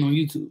VS being on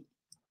YouTube.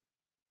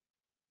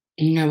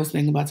 And I was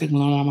thinking about taking a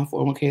loan out of my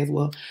 401k as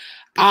well.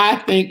 I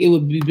think it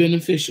would be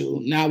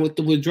beneficial. Now with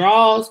the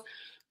withdrawals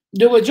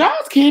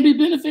can be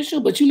beneficial,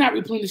 but you're not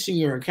replenishing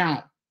your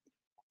account.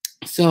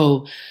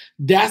 So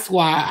that's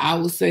why I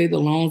would say the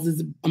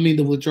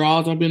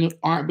withdrawals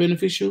aren't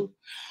beneficial.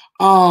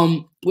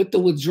 With the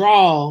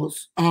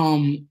withdrawals,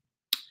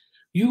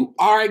 you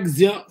are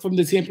exempt from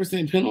the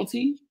 10%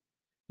 penalty.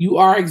 You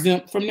are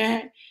exempt from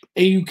that,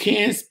 and you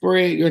can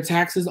spread your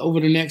taxes over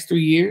the next 3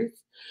 years.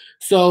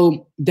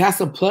 So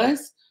that's a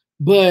plus,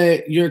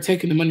 but you're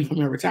taking the money from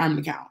your retirement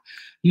account.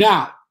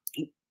 Now,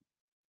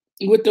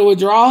 with the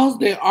withdrawals,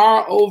 they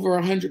are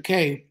over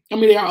 100K. I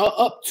mean, they are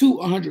up to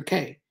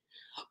 100K.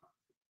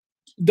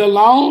 The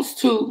loans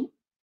too.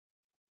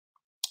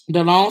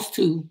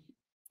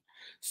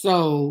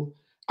 So,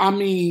 I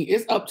mean,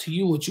 it's up to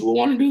you what you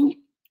want to do.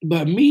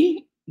 But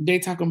me, they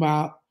talking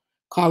about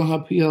calling her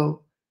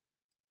PO.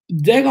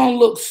 They're going to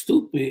look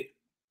stupid.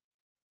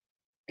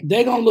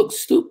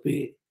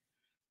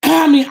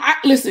 I mean,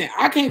 listen,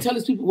 I can't tell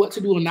these people what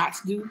to do or not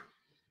to do.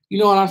 You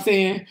know what I'm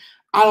saying?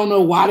 I don't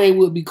know why they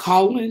would be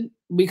calling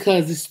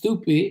because it's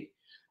stupid.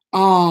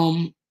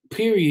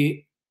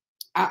 Period.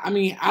 I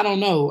mean, I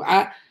don't know.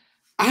 I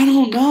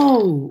don't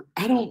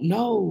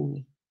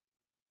know.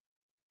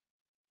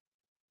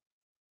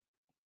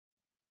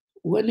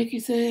 What Nikki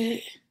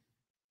said?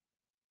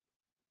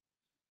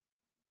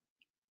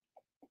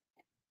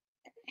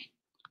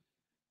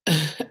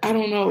 I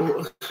don't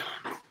know.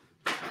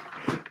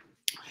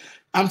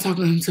 I'm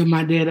talking to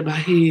my dad about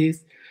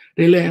his.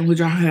 They let him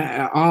withdraw her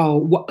at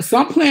all.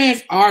 Some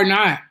plans are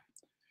not.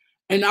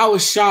 And I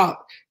was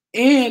shocked.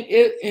 And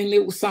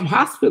it was some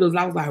hospitals.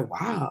 I was like,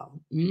 wow.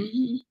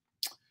 Mm-hmm.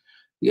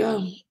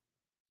 Yeah.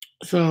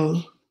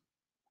 So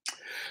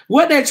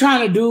what they're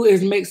trying to do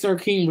is make Sir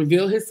King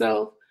reveal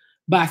himself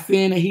by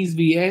saying that he's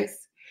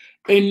VS.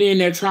 And then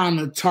they're trying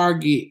to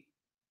target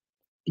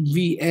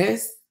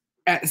VS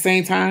at the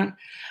same time.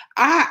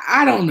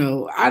 I don't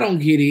know. I don't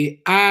get it.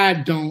 I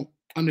don't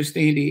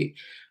understand it.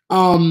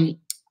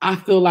 I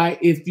feel like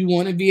if you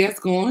want a VS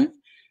going,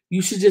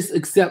 you should just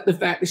accept the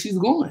fact that she's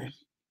going.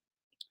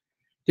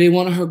 They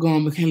wanted her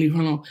going, but can't leave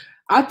her alone.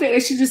 I think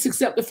they should just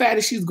accept the fact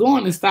that she's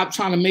going and stop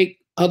trying to make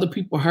other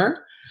people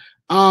her.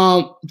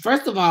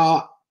 First of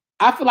all,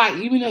 I feel like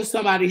even if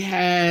somebody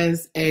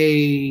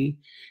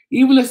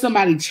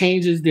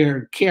changes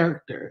their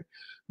character,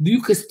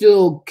 you could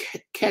still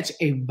catch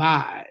a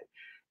vibe.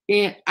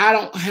 And I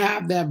don't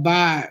have that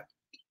vibe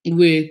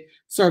with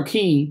Sir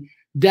King.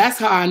 That's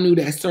how I knew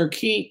that Sir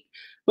King.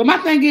 But my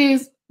thing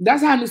is,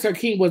 that's how I knew Sir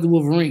King was the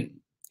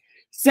Wolverine.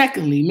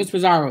 Secondly, Miss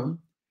Pizarro,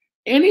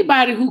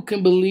 anybody who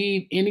can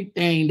believe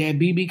anything that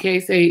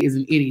BBK say is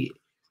an idiot.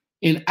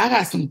 And I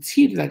got some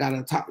tea that I got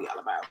to talk to y'all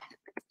about.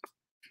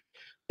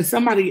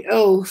 Somebody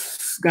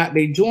else got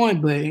their join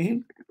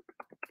button.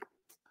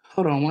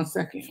 Hold on 1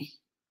 second.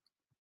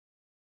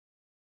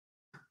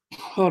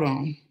 Hold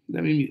on.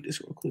 Let me mute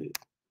this real quick.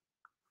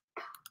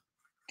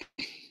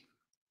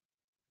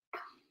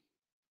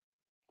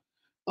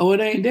 Oh,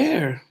 it ain't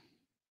there.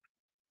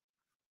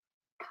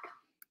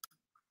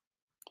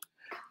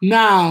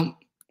 Now,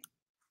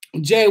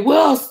 Jay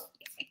Wilson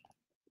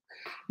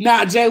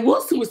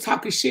was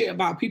talking shit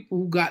about people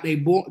who got their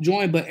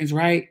join buttons,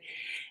 right?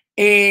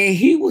 And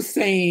he was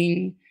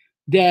saying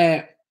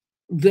that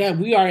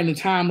we are in a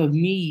time of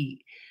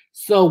need.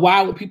 So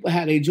why would people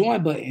have their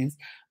join buttons?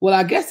 Well,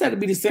 I guess that'd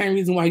be the same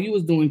reason why you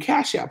was doing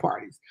cash out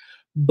parties.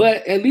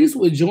 But at least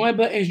with join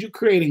buttons, you're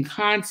creating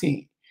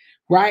content,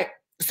 right?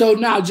 So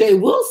now Jay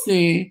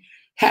Wilson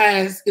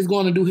is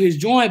going to do his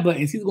join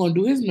buttons. He's going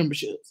to do his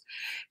memberships.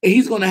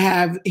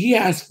 And he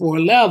has 4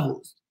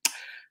 levels.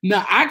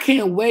 Now, I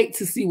can't wait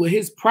to see what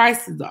his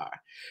prices are.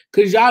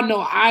 Because y'all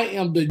know I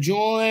am the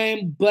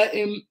join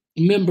button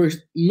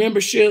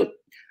membership.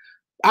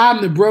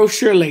 I'm the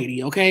brochure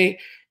lady, okay?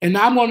 And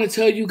I'm going to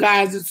tell you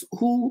guys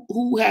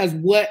who has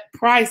what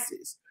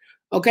prices,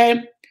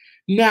 okay?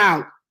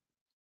 Now,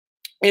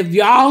 If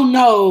y'all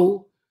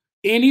know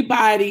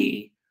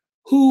anybody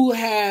who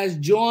has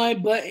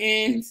join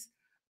buttons,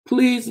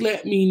 please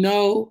let me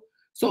know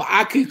so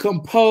I can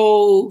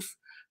compose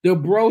the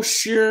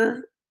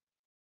brochure.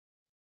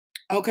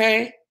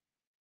 Okay?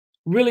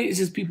 Really, it's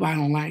just people I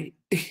don't like.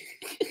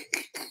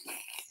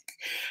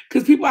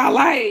 Because people I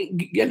like,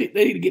 they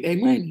need to get their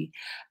money.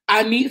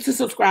 I need to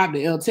subscribe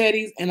to L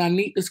Teddy's and I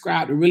need to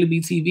subscribe to Really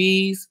Be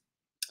TV's.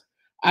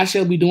 I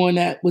shall be doing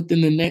that within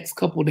the next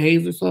couple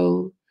days or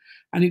so.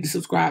 I need to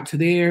subscribe to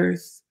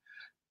theirs.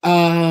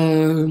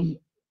 Yeah.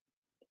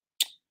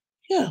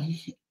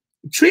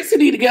 Tracy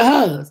need to get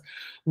hers.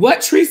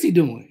 What Tracy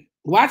doing?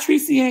 Why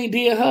Tracy ain't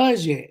did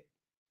hers yet?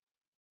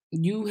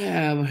 You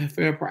have a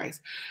fair price.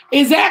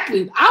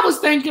 Exactly. I was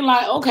thinking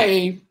like,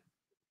 okay,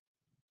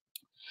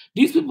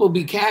 these people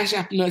be cash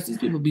apping us. These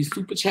people be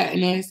super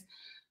chatting us.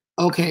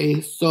 Okay,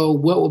 so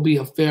what would be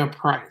a fair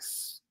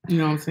price? You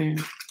know what I'm saying?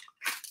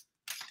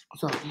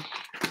 So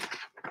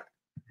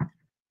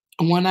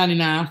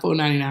 $1.99,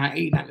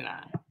 $4.99,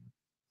 $8.99.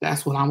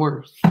 That's what I'm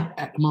worth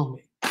at the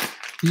moment.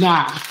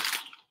 Nah.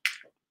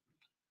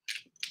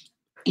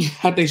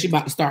 I think she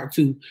about to start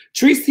too.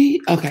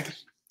 Tracy, okay.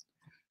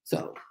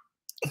 So,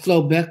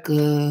 Flo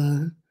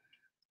Becca.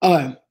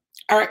 All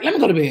right, let me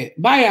go to bed.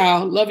 Bye,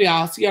 y'all. Love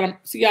y'all. See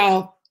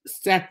y'all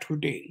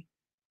Saturday.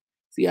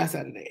 See y'all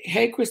Saturday.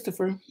 Hey,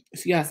 Christopher.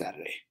 See y'all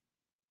Saturday.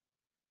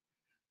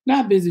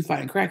 Not busy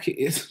fighting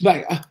crackheads.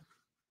 Bye, y'all.